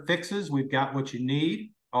tournament fixes, we've got what you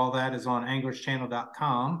need. All that is on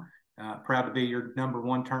anglerschannel.com. Proud to be your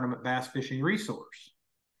 #1 tournament bass fishing resource.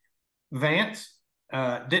 Vance,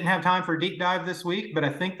 didn't have time for a deep dive this week, but I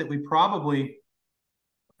think that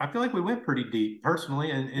I feel like we went pretty deep personally.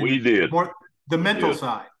 And we did. More the mental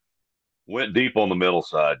side. Went deep on the mental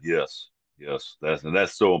side, yes.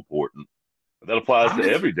 That's so important. That applies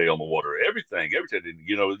to every day on the water, everything.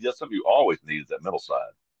 That's something you always need is that mental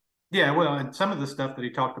side. Yeah, well, and some of the stuff that he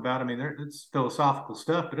talked about, I mean, it's philosophical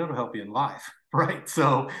stuff, but it'll help you in life, right?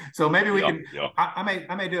 So maybe we can. Yeah.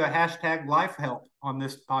 I may do a hashtag life help on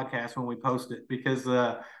this podcast when we post it, because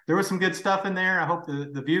there was some good stuff in there. I hope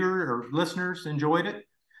the viewer or listeners enjoyed it.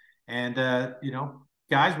 And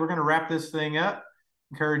guys, we're going to wrap this thing up.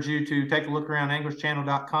 Encourage you to take a look around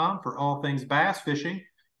anglerschannel.com for all things bass fishing.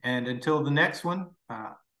 And until the next one,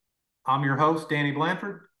 I'm your host, Danny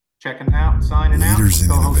Blanford. Checking out, signing out.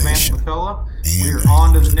 Co-host Vance McCullough. We're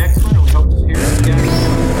on to the next one, and we hope to hear you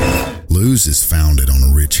guys. Luz is founded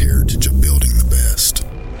on a rich heritage of building the best.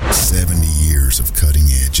 70 years of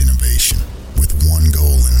cutting-edge innovation with one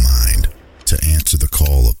goal in mind: to answer the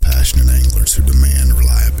call of passionate anglers who demand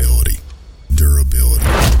reliability, durability,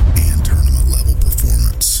 and tournament-level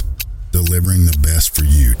performance. Delivering the best for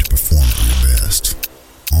you to perform at your best,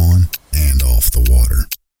 on and off the water.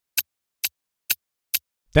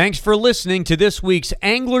 Thanks for listening to this week's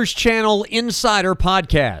Anglers Channel Insider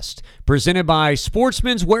Podcast, presented by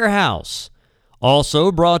Sportsman's Warehouse.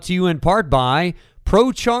 Also brought to you in part by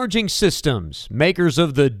Pro Charging Systems, makers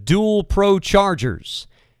of the Dual Pro Chargers,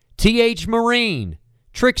 TH Marine,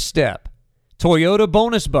 Trick Step, Toyota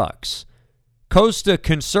Bonus Bucks, Costa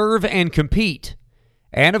Conserve and Compete,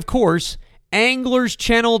 and of course,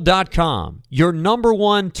 AnglersChannel.com, your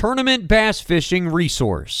 #1 tournament bass fishing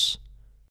resource.